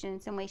manifestation in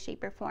some way,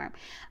 shape, or form.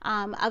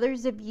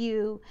 Others of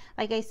you,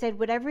 like I said,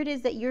 whatever it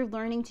is that you're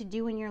learning to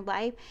do in your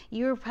life,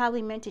 you're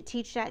probably meant to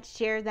teach that,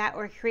 share that,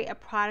 or create a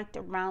product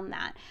around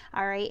that,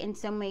 all right, in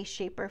some way,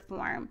 shape, or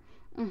form.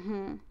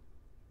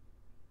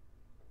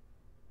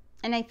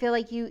 And I feel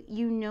like you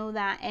know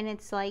that, and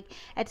it's like,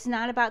 it's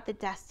not about the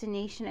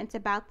destination, it's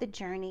about the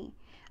journey.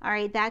 All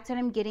right, that's what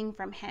I'm getting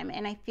from him.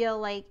 And I feel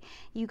like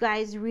you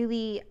guys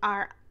really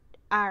are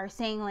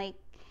saying, like,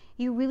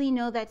 you really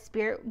know that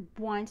Spirit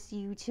wants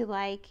you to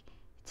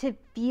to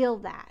feel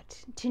that,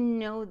 to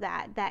know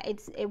that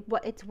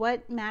it's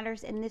what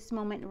matters in this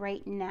moment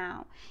right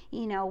now.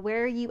 You know,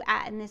 where are you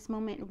at in this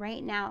moment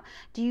right now?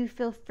 Do you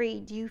feel free?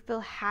 Do you feel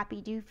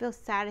happy? Do you feel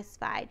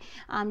satisfied?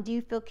 Do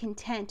you feel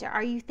content? Or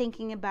are you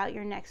thinking about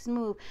your next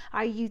move?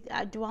 Are you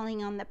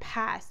dwelling on the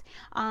past?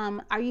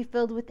 Are you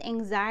filled with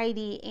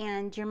anxiety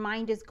and your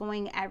mind is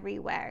going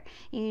everywhere?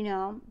 You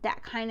know,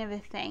 that kind of a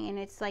thing. And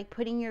it's like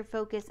putting your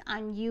focus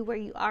on you where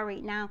you are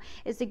right now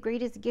is the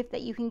greatest gift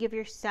that you can give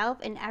yourself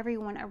and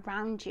everyone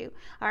around you.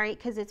 All right,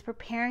 because it's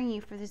preparing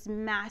you for this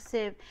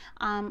massive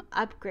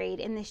upgrade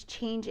and this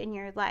change in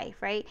your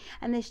life, right?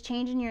 And this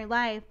change in your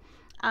life,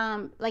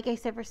 like I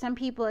said, for some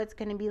people it's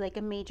going to be like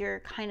a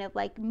major kind of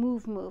like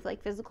move,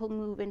 like physical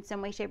move in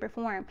some way, shape, or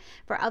form.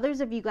 For others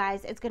of you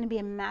guys, it's going to be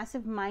a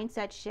massive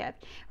mindset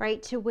shift,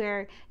 right? To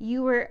where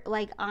you were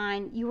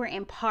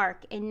in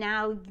park and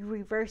now you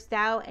reversed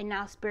out and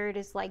now spirit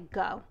is like,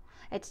 go.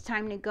 It's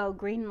time to go,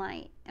 green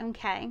light.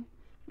 Okay.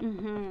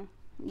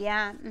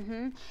 Yeah.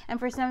 And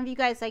for some of you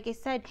guys, like I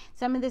said,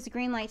 some of this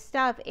green light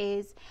stuff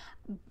is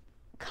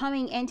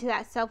coming into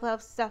that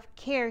self-love,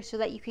 self-care, so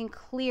that you can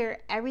clear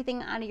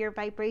everything out of your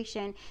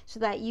vibration, so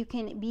that you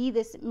can be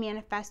this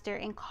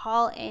manifester and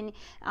call in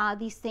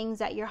these things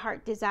that your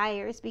heart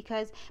desires.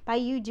 Because by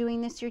you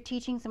doing this, you're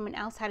teaching someone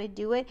else how to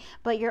do it,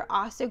 but you're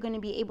also going to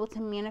be able to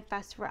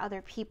manifest for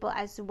other people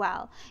as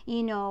well.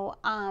 You know,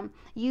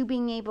 you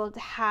being able to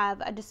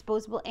have a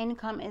disposable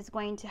income is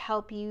going to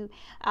help you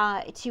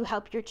to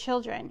help your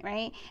children,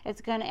 right?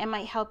 It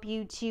might help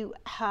you to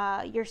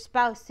your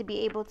spouse to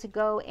be able to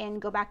go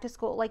back to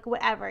school, like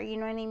whatever, you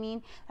know what I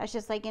mean? That's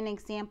just like an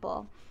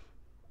example.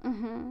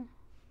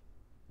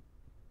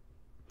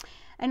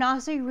 And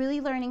also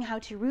really learning how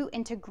to root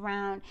into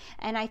ground,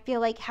 and I feel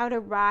like how to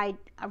ride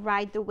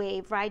the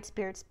wave, ride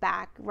spirits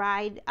back,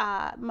 ride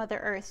Mother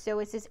Earth. So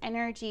it's this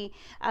energy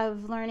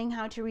of learning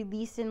how to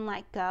release and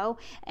let go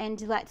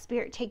and let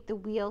spirit take the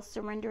wheel,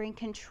 surrendering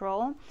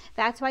control.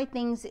 That's why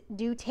things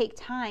do take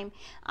time,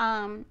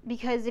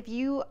 because if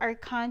you are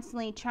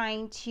constantly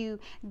trying to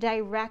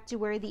direct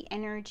where the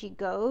energy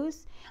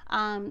goes,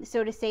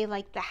 so to say,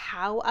 like the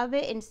how of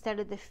it instead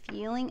of the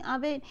feeling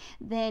of it,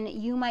 then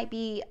you might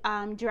be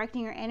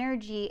directing your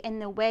energy in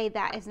the way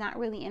that is not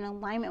really in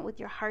alignment with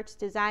your heart's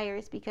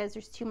desires, because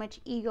there's too much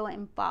ego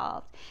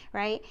involved,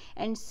 right?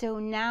 And so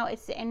now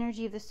it's the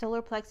energy of the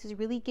solar plexus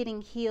really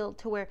getting healed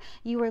to where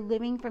you are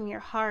living from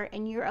your heart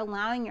and you're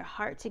allowing your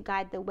heart to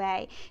guide the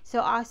way. So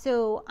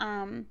also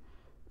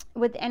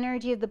with the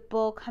energy of the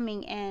bull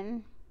coming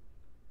in,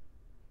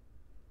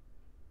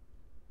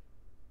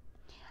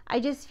 I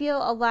just feel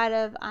a lot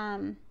of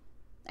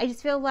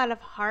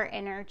heart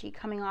energy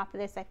coming off of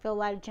this. I feel a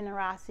lot of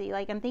generosity.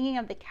 Like I'm thinking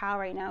of the cow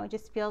right now. It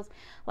just feels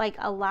like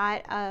a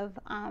lot of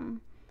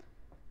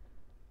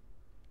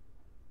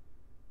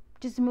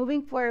just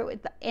moving forward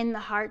in the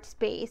heart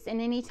space. And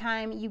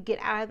anytime you get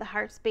out of the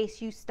heart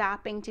space, you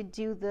stopping to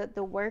do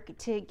the work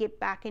to get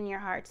back in your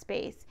heart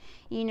space.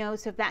 You know,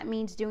 so if that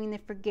means doing the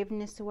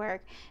forgiveness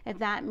work, if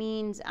that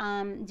means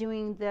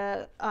doing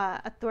the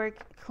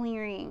etheric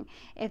clearing,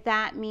 if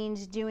that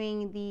means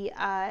doing the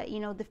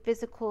the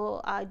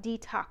physical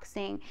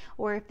detoxing,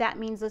 or if that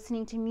means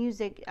listening to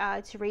music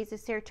to raise the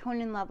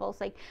serotonin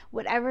levels, like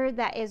whatever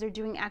that is, or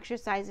doing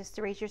exercises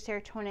to raise your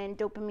serotonin,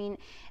 dopamine,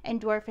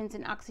 endorphins,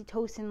 and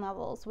oxytocin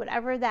levels,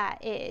 whatever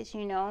that is,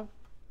 you know.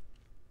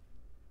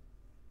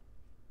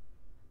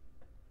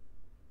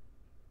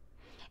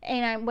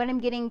 And what I'm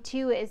getting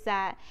to is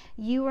that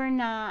you're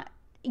not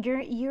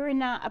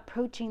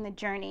approaching the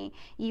journey.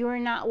 You are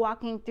not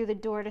walking through the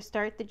door to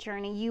start the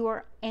journey. You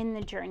are in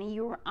the journey.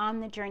 You are on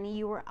the journey.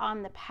 You are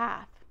on the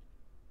path.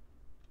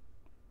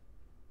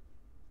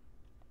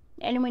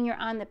 And when you're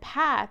on the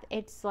path,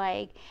 it's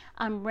like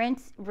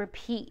rinse,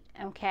 repeat,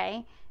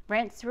 okay?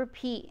 Rinse,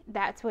 repeat.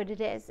 That's what it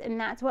is. And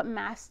that's what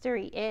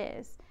mastery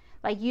is.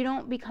 Like, you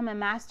don't become a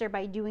master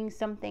by doing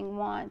something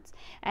once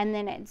and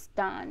then it's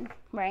done,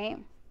 right?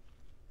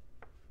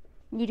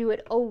 You do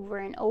it over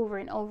and over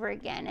and over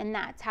again. And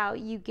that's how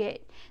you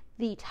get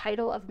the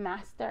title of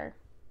master.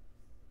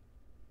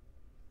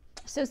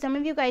 So some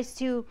of you guys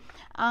too,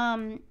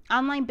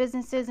 online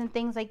businesses and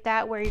things like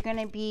that, where you're going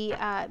to be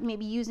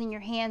maybe using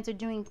your hands or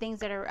doing things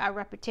that are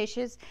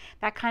repetitious,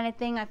 that kind of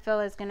thing, I feel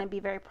is going to be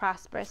very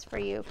prosperous for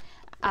you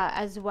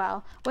as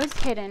well. What's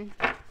hidden?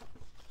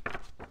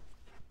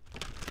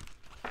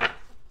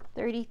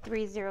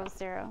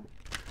 3300.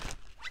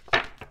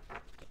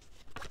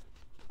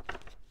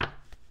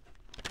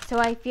 So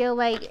I feel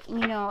like,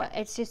 you know,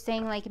 it's just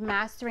saying like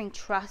mastering,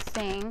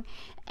 trusting,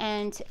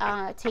 and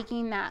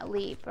taking that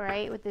leap,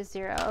 right, with the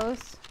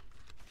zeros.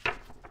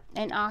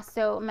 And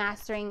also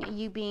mastering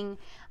you being,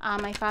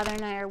 my father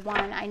and I are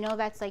one. I know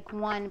that's like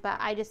one, but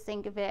I just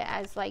think of it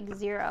as like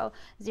zero.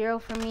 Zero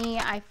for me,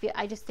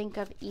 I just think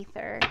of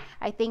ether.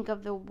 I think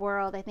of the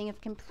world. I think of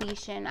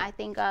completion. I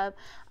think of,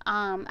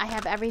 I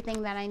have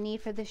everything that I need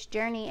for this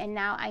journey, and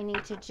now I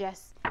need to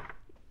just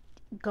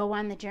go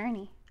on the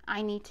journey.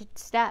 I need to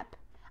step.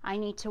 I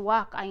need to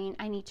walk.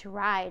 I need to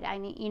ride. I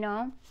need, you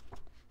know.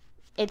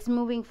 it's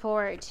moving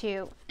forward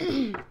too.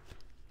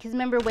 Because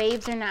remember,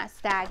 waves are not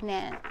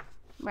stagnant,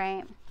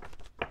 right?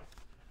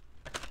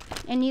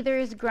 And neither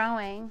is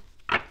growing,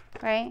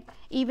 right?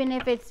 Even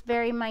if it's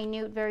very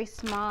minute, very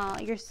small,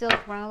 you're still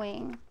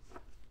growing.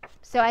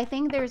 So I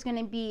think there's going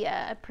to be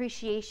a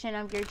appreciation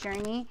of your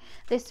journey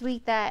this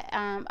week that,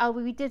 oh,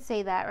 we did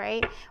say that,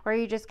 right? Where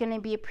you're just going to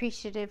be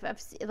appreciative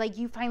of, like,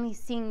 you finally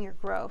seeing your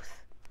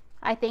growth.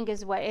 I think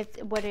is what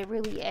it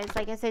really is.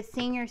 Like I said,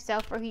 seeing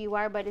yourself for who you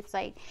are, but it's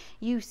like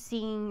you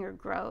seeing your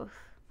growth.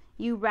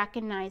 You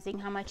recognizing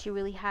how much you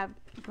really have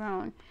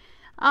grown.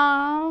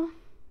 Oh.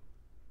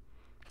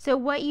 So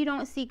what you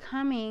don't see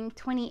coming,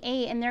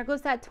 28, and there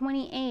goes that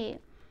 28,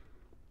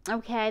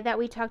 okay, that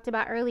we talked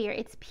about earlier.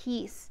 It's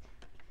peace.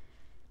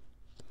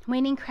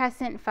 Waning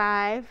crescent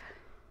 5.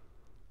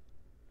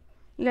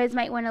 You guys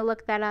might want to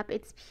look that up.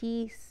 It's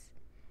peace.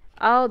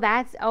 Oh,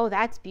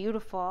 that's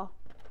beautiful.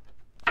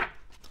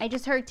 I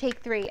just heard take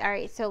 3. All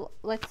right, so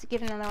let's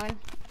get another one.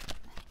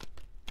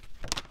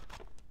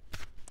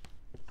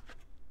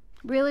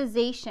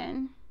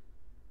 Realization.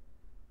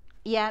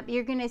 Yeah,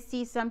 you're going to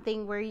see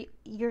something where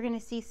you're going to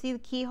see the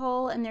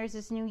keyhole, and there's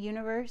this new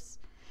universe,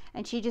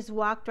 and she just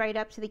walked right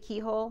up to the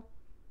keyhole.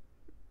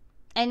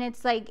 And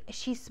it's like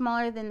she's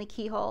smaller than the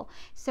keyhole.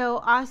 So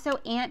also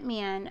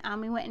Ant-Man,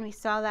 we went and we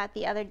saw that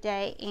the other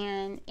day.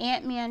 And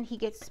Ant-Man, he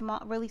gets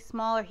really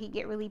small, or he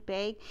get really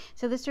big.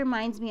 So this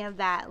reminds me of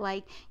that,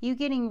 like you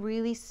getting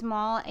really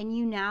small, and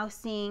you now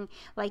seeing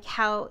like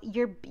how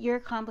your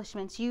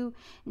accomplishments, you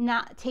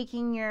not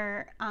taking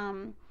your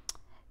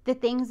the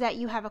things that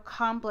you have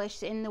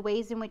accomplished, in the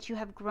ways in which you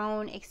have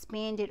grown,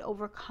 expanded,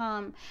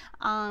 overcome,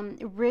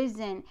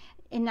 risen,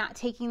 and not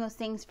taking those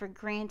things for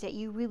granted.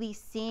 You really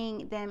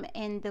seeing them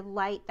in the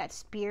light that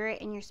spirit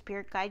and your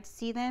spirit guides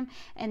see them,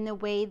 and the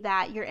way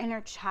that your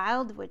inner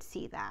child would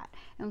see that.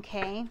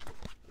 Okay,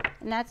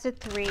 and that's a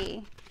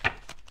 3.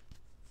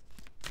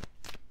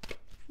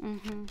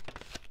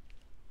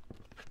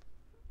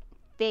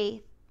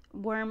 Faith,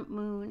 worm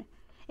moon.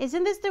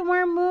 Isn't this the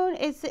worm moon?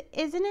 Isn't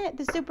it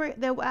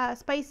the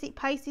spicy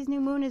Pisces new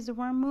moon is the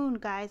worm moon,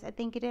 guys? I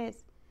think it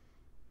is.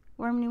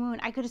 Worm new moon.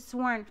 I could have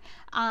sworn.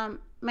 I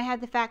had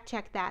to fact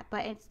check that,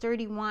 but it's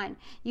 31.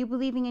 You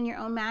believing in your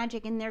own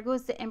magic, and there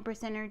goes the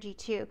Empress energy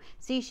too.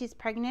 See, she's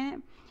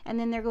pregnant, and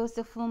then there goes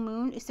the full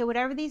moon. So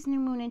whatever these new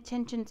moon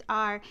intentions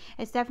are,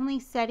 it's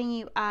definitely setting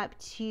you up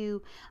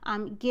to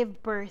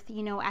give birth,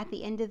 you know, at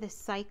the end of the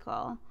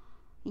cycle.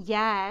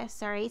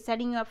 Yes, all right,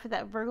 setting you up for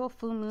that Virgo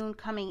full moon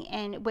coming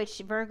in, which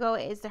Virgo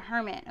is the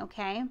hermit,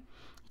 okay?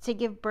 To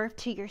give birth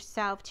to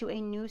yourself, to a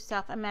new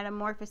self, a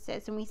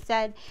metamorphosis. And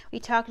we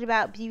talked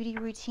about beauty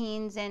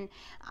routines and,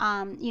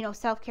 you know,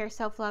 self-care,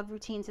 self-love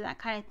routines and that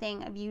kind of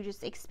thing, of you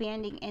just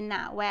expanding in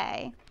that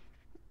way.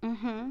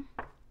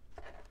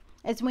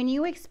 It's when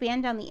you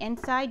expand on the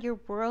inside, your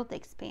world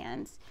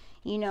expands,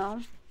 you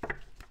know.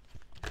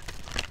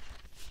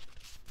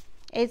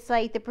 It's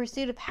like the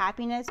pursuit of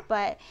happiness,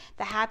 but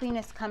the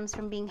happiness comes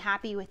from being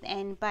happy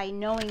within, by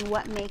knowing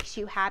what makes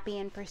you happy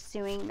and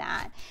pursuing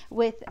that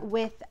with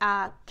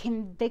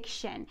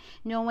conviction,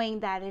 knowing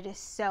that it is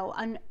so,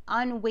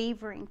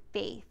 unwavering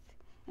faith.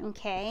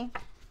 Okay,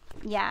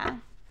 yeah.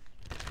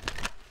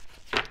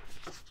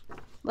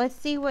 Let's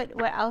see what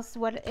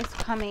is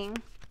coming.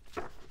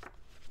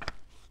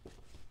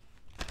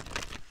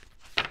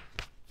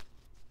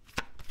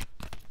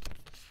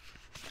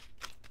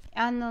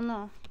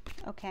 No.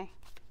 Okay.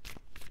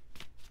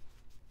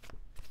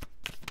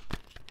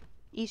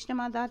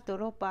 Ishtamada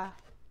Doropa.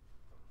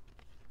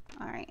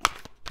 All right.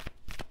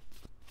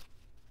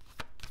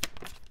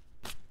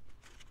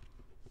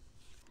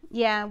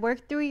 Yeah,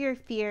 work through your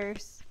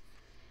fears.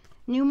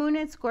 New moon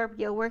in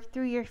Scorpio, work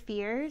through your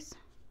fears.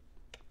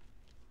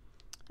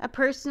 A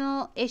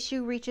personal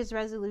issue reaches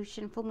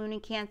resolution, full moon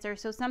in Cancer.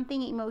 So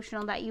something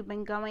emotional that you've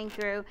been going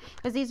through,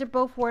 because these are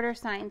both water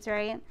signs,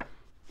 right?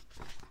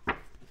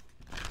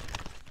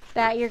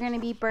 That you're going to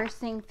be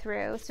bursting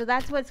through. So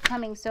that's what's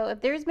coming. So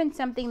if there's been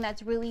something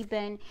that's really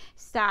been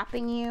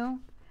stopping you,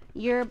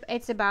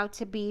 it's about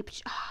to be.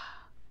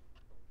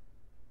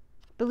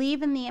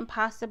 Believe in the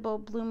impossible,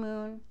 blue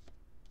moon,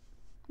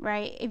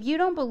 right? If you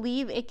don't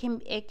believe it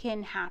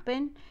can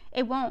happen,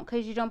 it won't,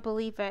 because you don't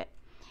believe it.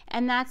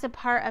 And that's a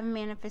part of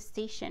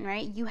manifestation,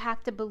 right? You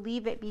have to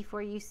believe it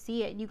before you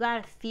see it. You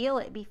got to feel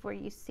it before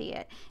you see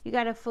it. You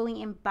got to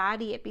fully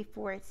embody it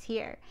before it's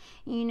here,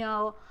 you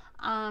know.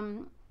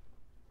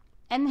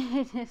 And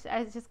then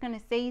I was just going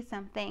to say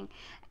something,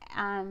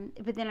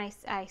 but then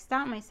I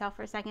stopped myself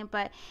for a second.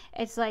 But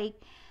it's like,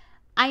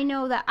 I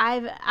know that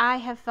I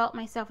have felt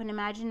myself and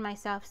imagined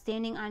myself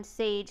standing on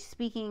stage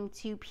speaking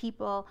to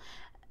people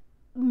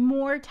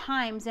more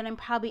times than I'm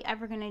probably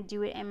ever going to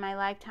do it in my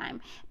lifetime.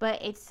 But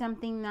it's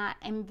something that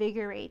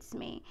invigorates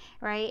me,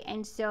 right?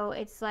 And so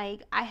it's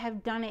like, I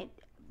have done it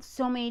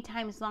so many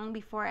times long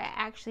before I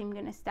actually am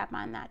going to step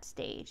on that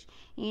stage,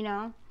 you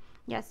know?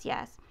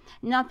 Yes.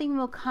 Nothing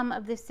will come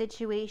of this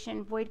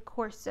situation, void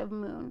course of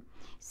moon.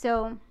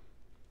 So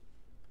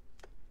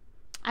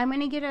I'm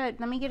going to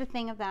let me get a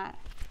thing of that.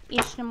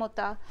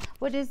 Ishnamuta.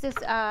 What is this?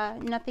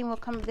 Nothing will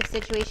come of this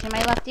situation.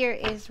 My left ear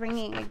is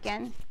ringing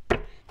again.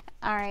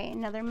 All right,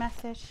 another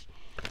message.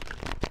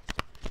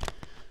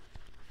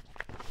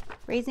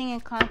 Raising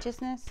in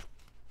consciousness.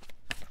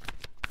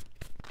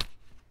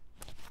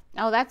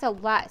 Oh, that's a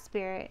lot,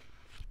 Spirit.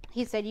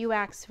 He said you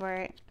asked for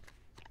it.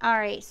 All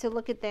right, so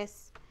look at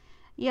this.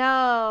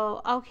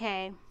 Yo,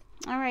 okay.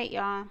 All right,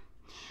 y'all.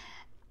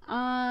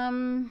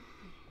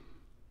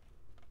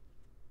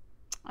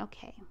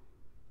 Okay.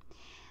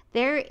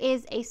 There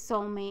is a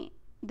soulmate.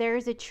 There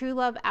is a true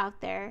love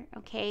out there,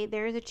 okay?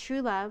 There is a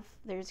true love.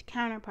 There's a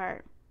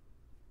counterpart.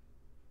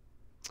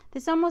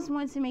 This almost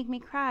wants to make me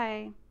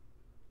cry.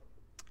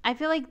 I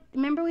feel like,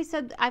 remember we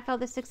said I felt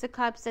the Six of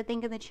Cups, I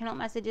think, in the channel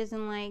messages,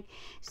 and like,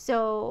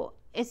 so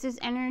it's this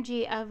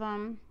energy of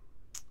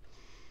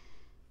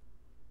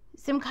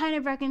some kind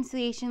of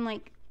reconciliation,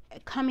 like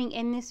coming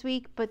in this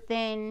week, but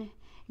then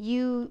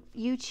you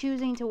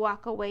choosing to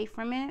walk away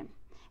from it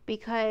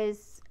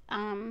because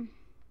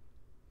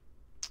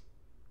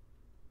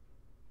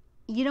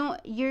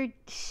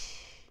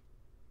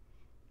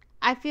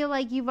I feel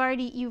like you've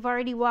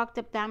already walked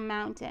up that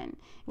mountain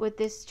with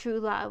this true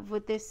love,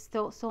 with this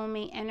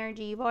soulmate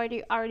energy. You've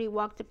already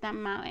walked up that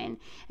mountain,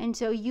 and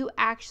so you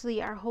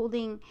actually are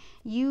holding,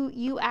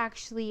 you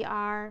actually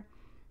are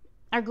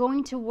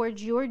going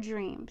towards your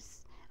dreams.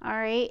 All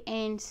right,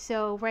 and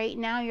so right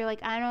now you're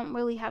like, I don't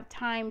really have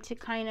time to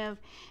kind of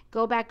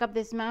go back up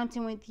this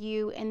mountain with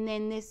you, and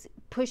then this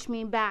push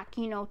me back,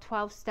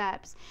 12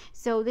 steps.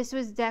 So this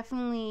was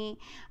definitely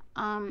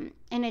an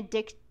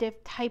addictive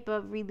type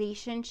of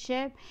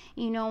relationship,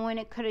 when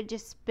it could have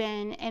just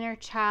been inner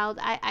child.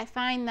 I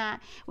find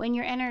that when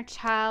your inner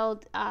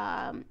child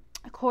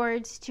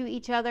accords to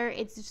each other,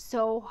 it's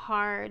so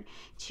hard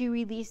to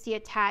release the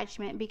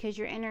attachment because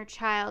your inner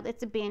child,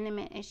 it's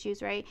abandonment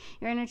issues, right?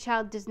 Your inner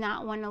child does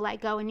not want to let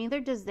go, and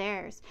neither does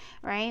theirs,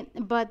 right?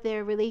 But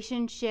their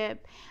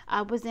relationship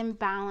was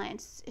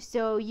imbalanced.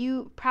 So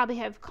you probably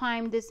have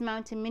climbed this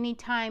mountain many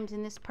times,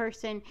 and this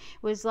person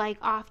was like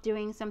off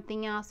doing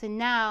something else, and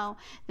now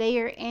they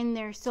are in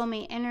their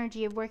soulmate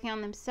energy of working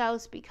on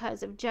themselves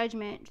because of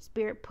judgment.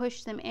 Spirit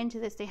pushed them into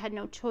this. They had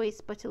no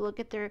choice but to look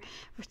at their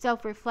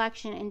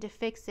self-reflection and to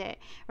fix it,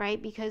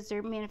 right? Because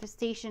their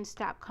manifestation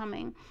stopped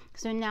coming.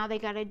 So now they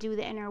got to do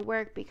the inner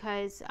work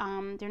because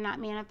they're not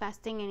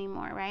manifesting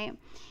anymore, right?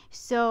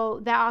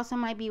 So that also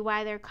might be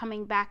why they're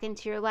coming back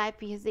into your life,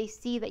 because they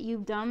see that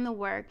you've done the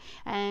work,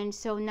 and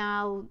so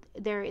now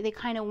they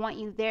kind of want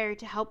you there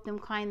to help them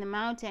climb the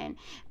mountain.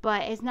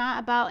 But it's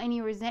not about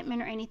any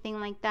resentment or anything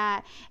like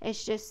that.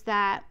 It's just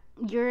that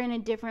you're in a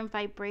different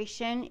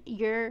vibration.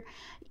 You're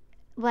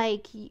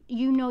like,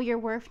 your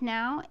worth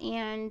now,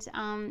 and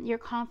you're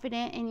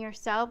confident in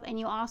yourself, and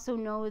you also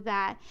know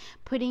that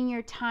putting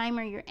your time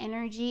or your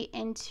energy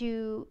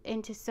into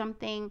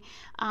something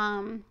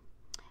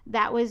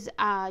that was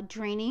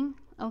draining,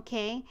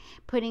 okay,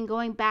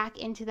 going back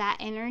into that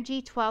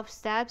energy, 12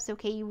 steps,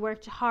 okay, you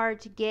worked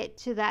hard to get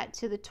to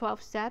the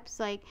 12 steps,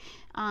 like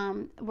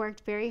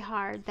worked very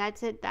hard.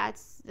 That's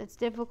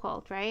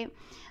difficult, right?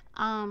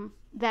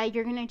 That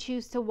you're going to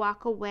choose to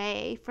walk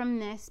away from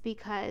this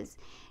because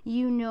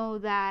you know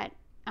that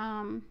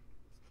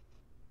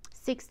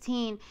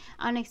 16,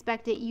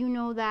 unexpected,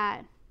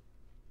 that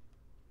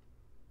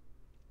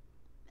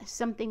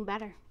something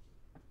better.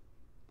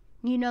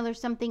 There's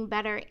something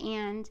better.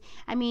 And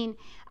I mean,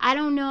 I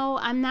don't know,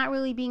 I'm not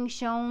really being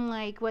shown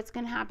like what's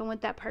going to happen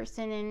with that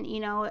person, and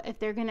if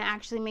they're going to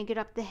actually make it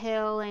up the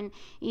hill, and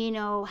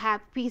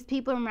because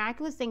people,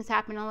 miraculous things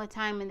happen all the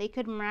time, and they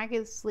could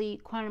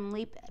miraculously quantum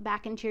leap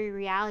back into your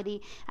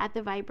reality at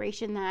the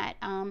vibration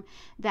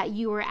that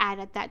you were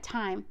at that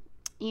time.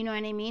 You know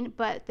what I mean?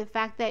 But the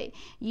fact that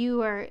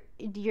you're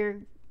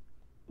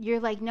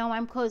like, no,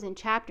 I'm closing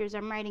chapters,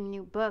 I'm writing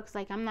new books,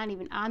 like I'm not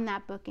even on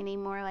that book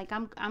anymore, like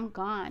I'm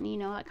gone,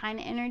 that kind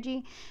of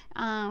energy.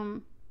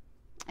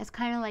 It's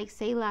kind of like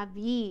c'est la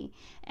vie,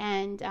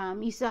 and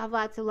you still have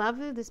lots of love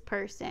for this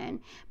person,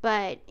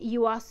 but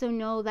you also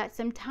know that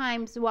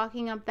sometimes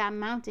walking up that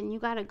mountain, you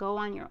got to go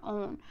on your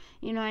own.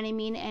 You know what I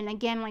mean? And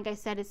again, like I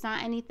said, it's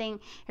not anything.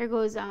 Here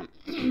goes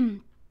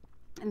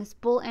and this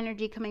bull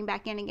energy coming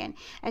back in again.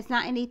 It's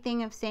not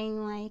anything of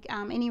saying like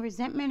any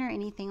resentment or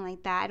anything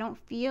like that. I don't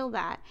feel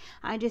that.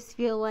 I just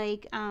feel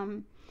like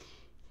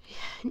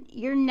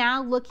you're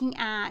now looking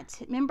at,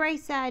 remember I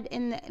said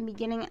in the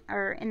beginning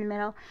or in the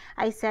middle,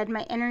 I said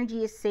my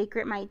energy is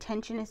sacred, my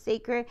attention is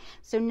sacred.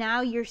 So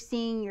now you're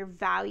seeing your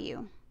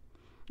value.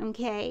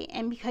 Okay,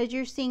 and because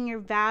you're seeing your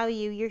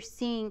value, you're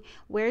seeing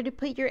where to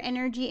put your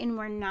energy and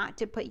where not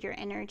to put your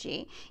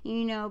energy,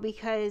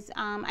 because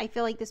I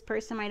feel like this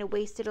person might have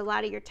wasted a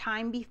lot of your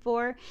time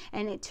before,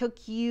 and it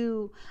took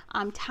you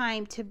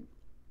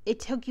it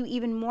took you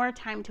even more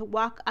time to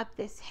walk up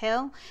this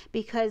hill,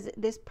 because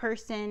this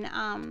person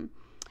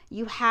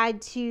you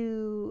had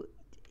to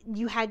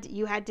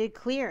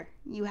clear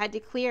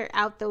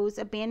out those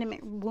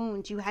abandonment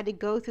wounds. You had to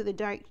go through the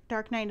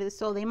dark night of the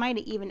soul. They might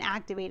have even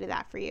activated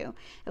that for you.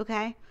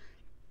 Okay.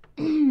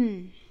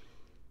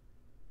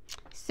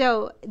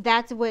 So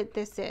that's what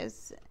this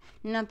is.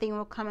 Nothing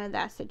will come of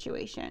that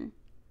situation.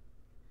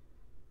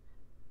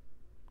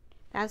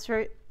 That's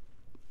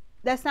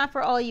not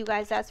for all you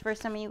guys. That's for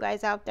some of you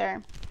guys out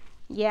there.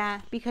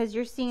 Yeah, because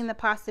you're seeing the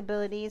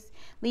possibilities.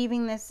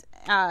 Leaving this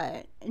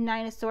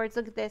Nine of Swords.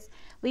 Look at this.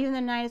 Leaving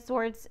the Nine of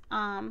Swords.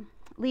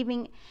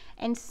 Leaving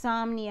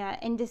insomnia,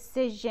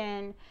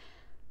 indecision.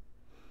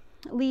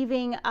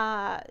 Leaving,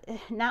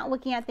 not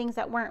looking at things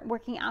that weren't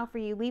working out for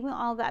you. Leaving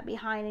all that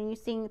behind, and you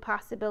seeing the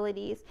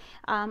possibilities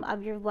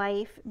of your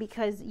life,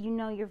 because you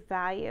know your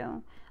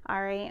value.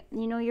 All right,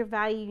 you know your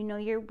value, you know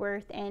your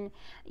worth, and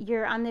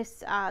you're on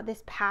this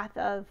this path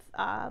of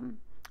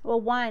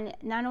well, one,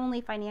 not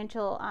only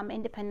financial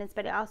independence,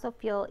 but I also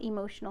feel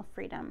emotional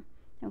freedom.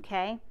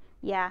 Okay,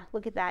 yeah,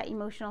 look at that,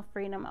 emotional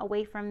freedom,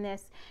 away from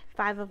this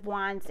Five of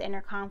Wands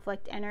inner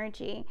conflict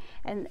energy,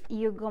 and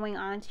you're going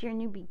on to your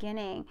new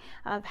beginning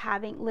of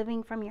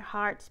living from your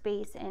heart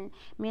space and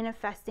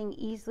manifesting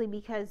easily,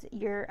 because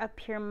you're a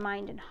pure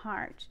mind and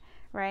heart,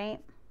 right?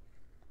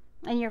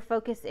 And your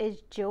focus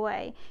is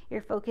joy.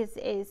 Your focus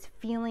is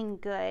feeling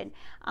good,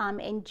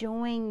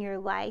 enjoying your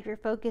life. Your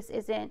focus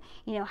isn't,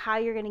 you know, how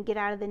you're going to get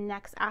out of the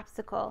next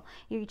obstacle.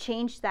 You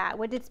change that.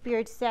 What did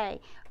Spirit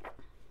say?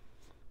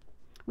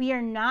 We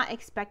are not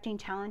expecting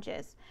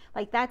challenges.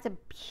 Like, that's a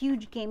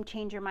huge game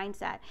changer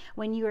mindset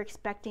when you are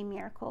expecting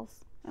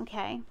miracles.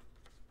 Okay?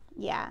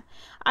 Yeah.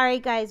 All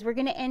right, guys, we're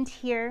going to end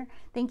here.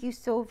 Thank you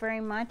so very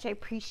much. I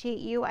appreciate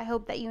you. I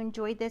hope that you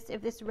enjoyed this.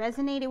 If this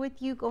resonated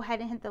with you, go ahead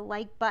and hit the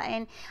like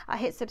button,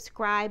 hit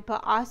subscribe,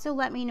 but also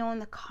let me know in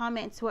the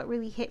comments what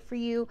really hit for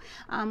you,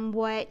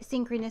 what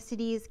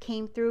synchronicities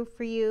came through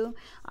for you.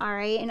 All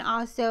right. And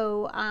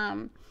also,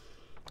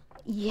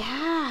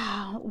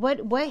 yeah,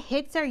 what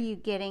hits are you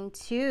getting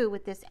too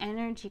with this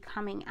energy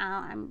coming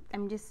out?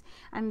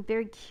 I'm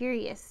very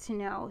curious to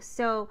know.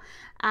 So,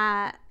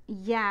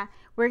 yeah,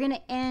 we're going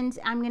to end.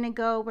 we're going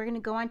to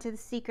go on to the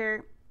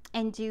Seeker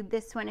and do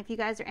this one. If you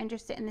guys are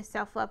interested in the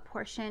self-love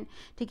portion,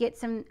 to get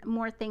some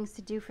more things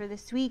to do for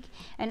this week,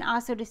 and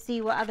also to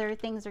see what other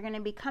things are going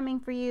to be coming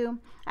for you.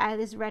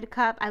 This red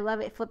cup, I love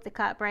it. Flip the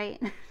cup, right?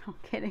 I'm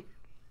kidding.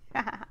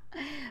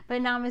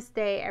 But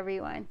namaste,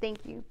 everyone.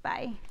 Thank you.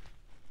 Bye.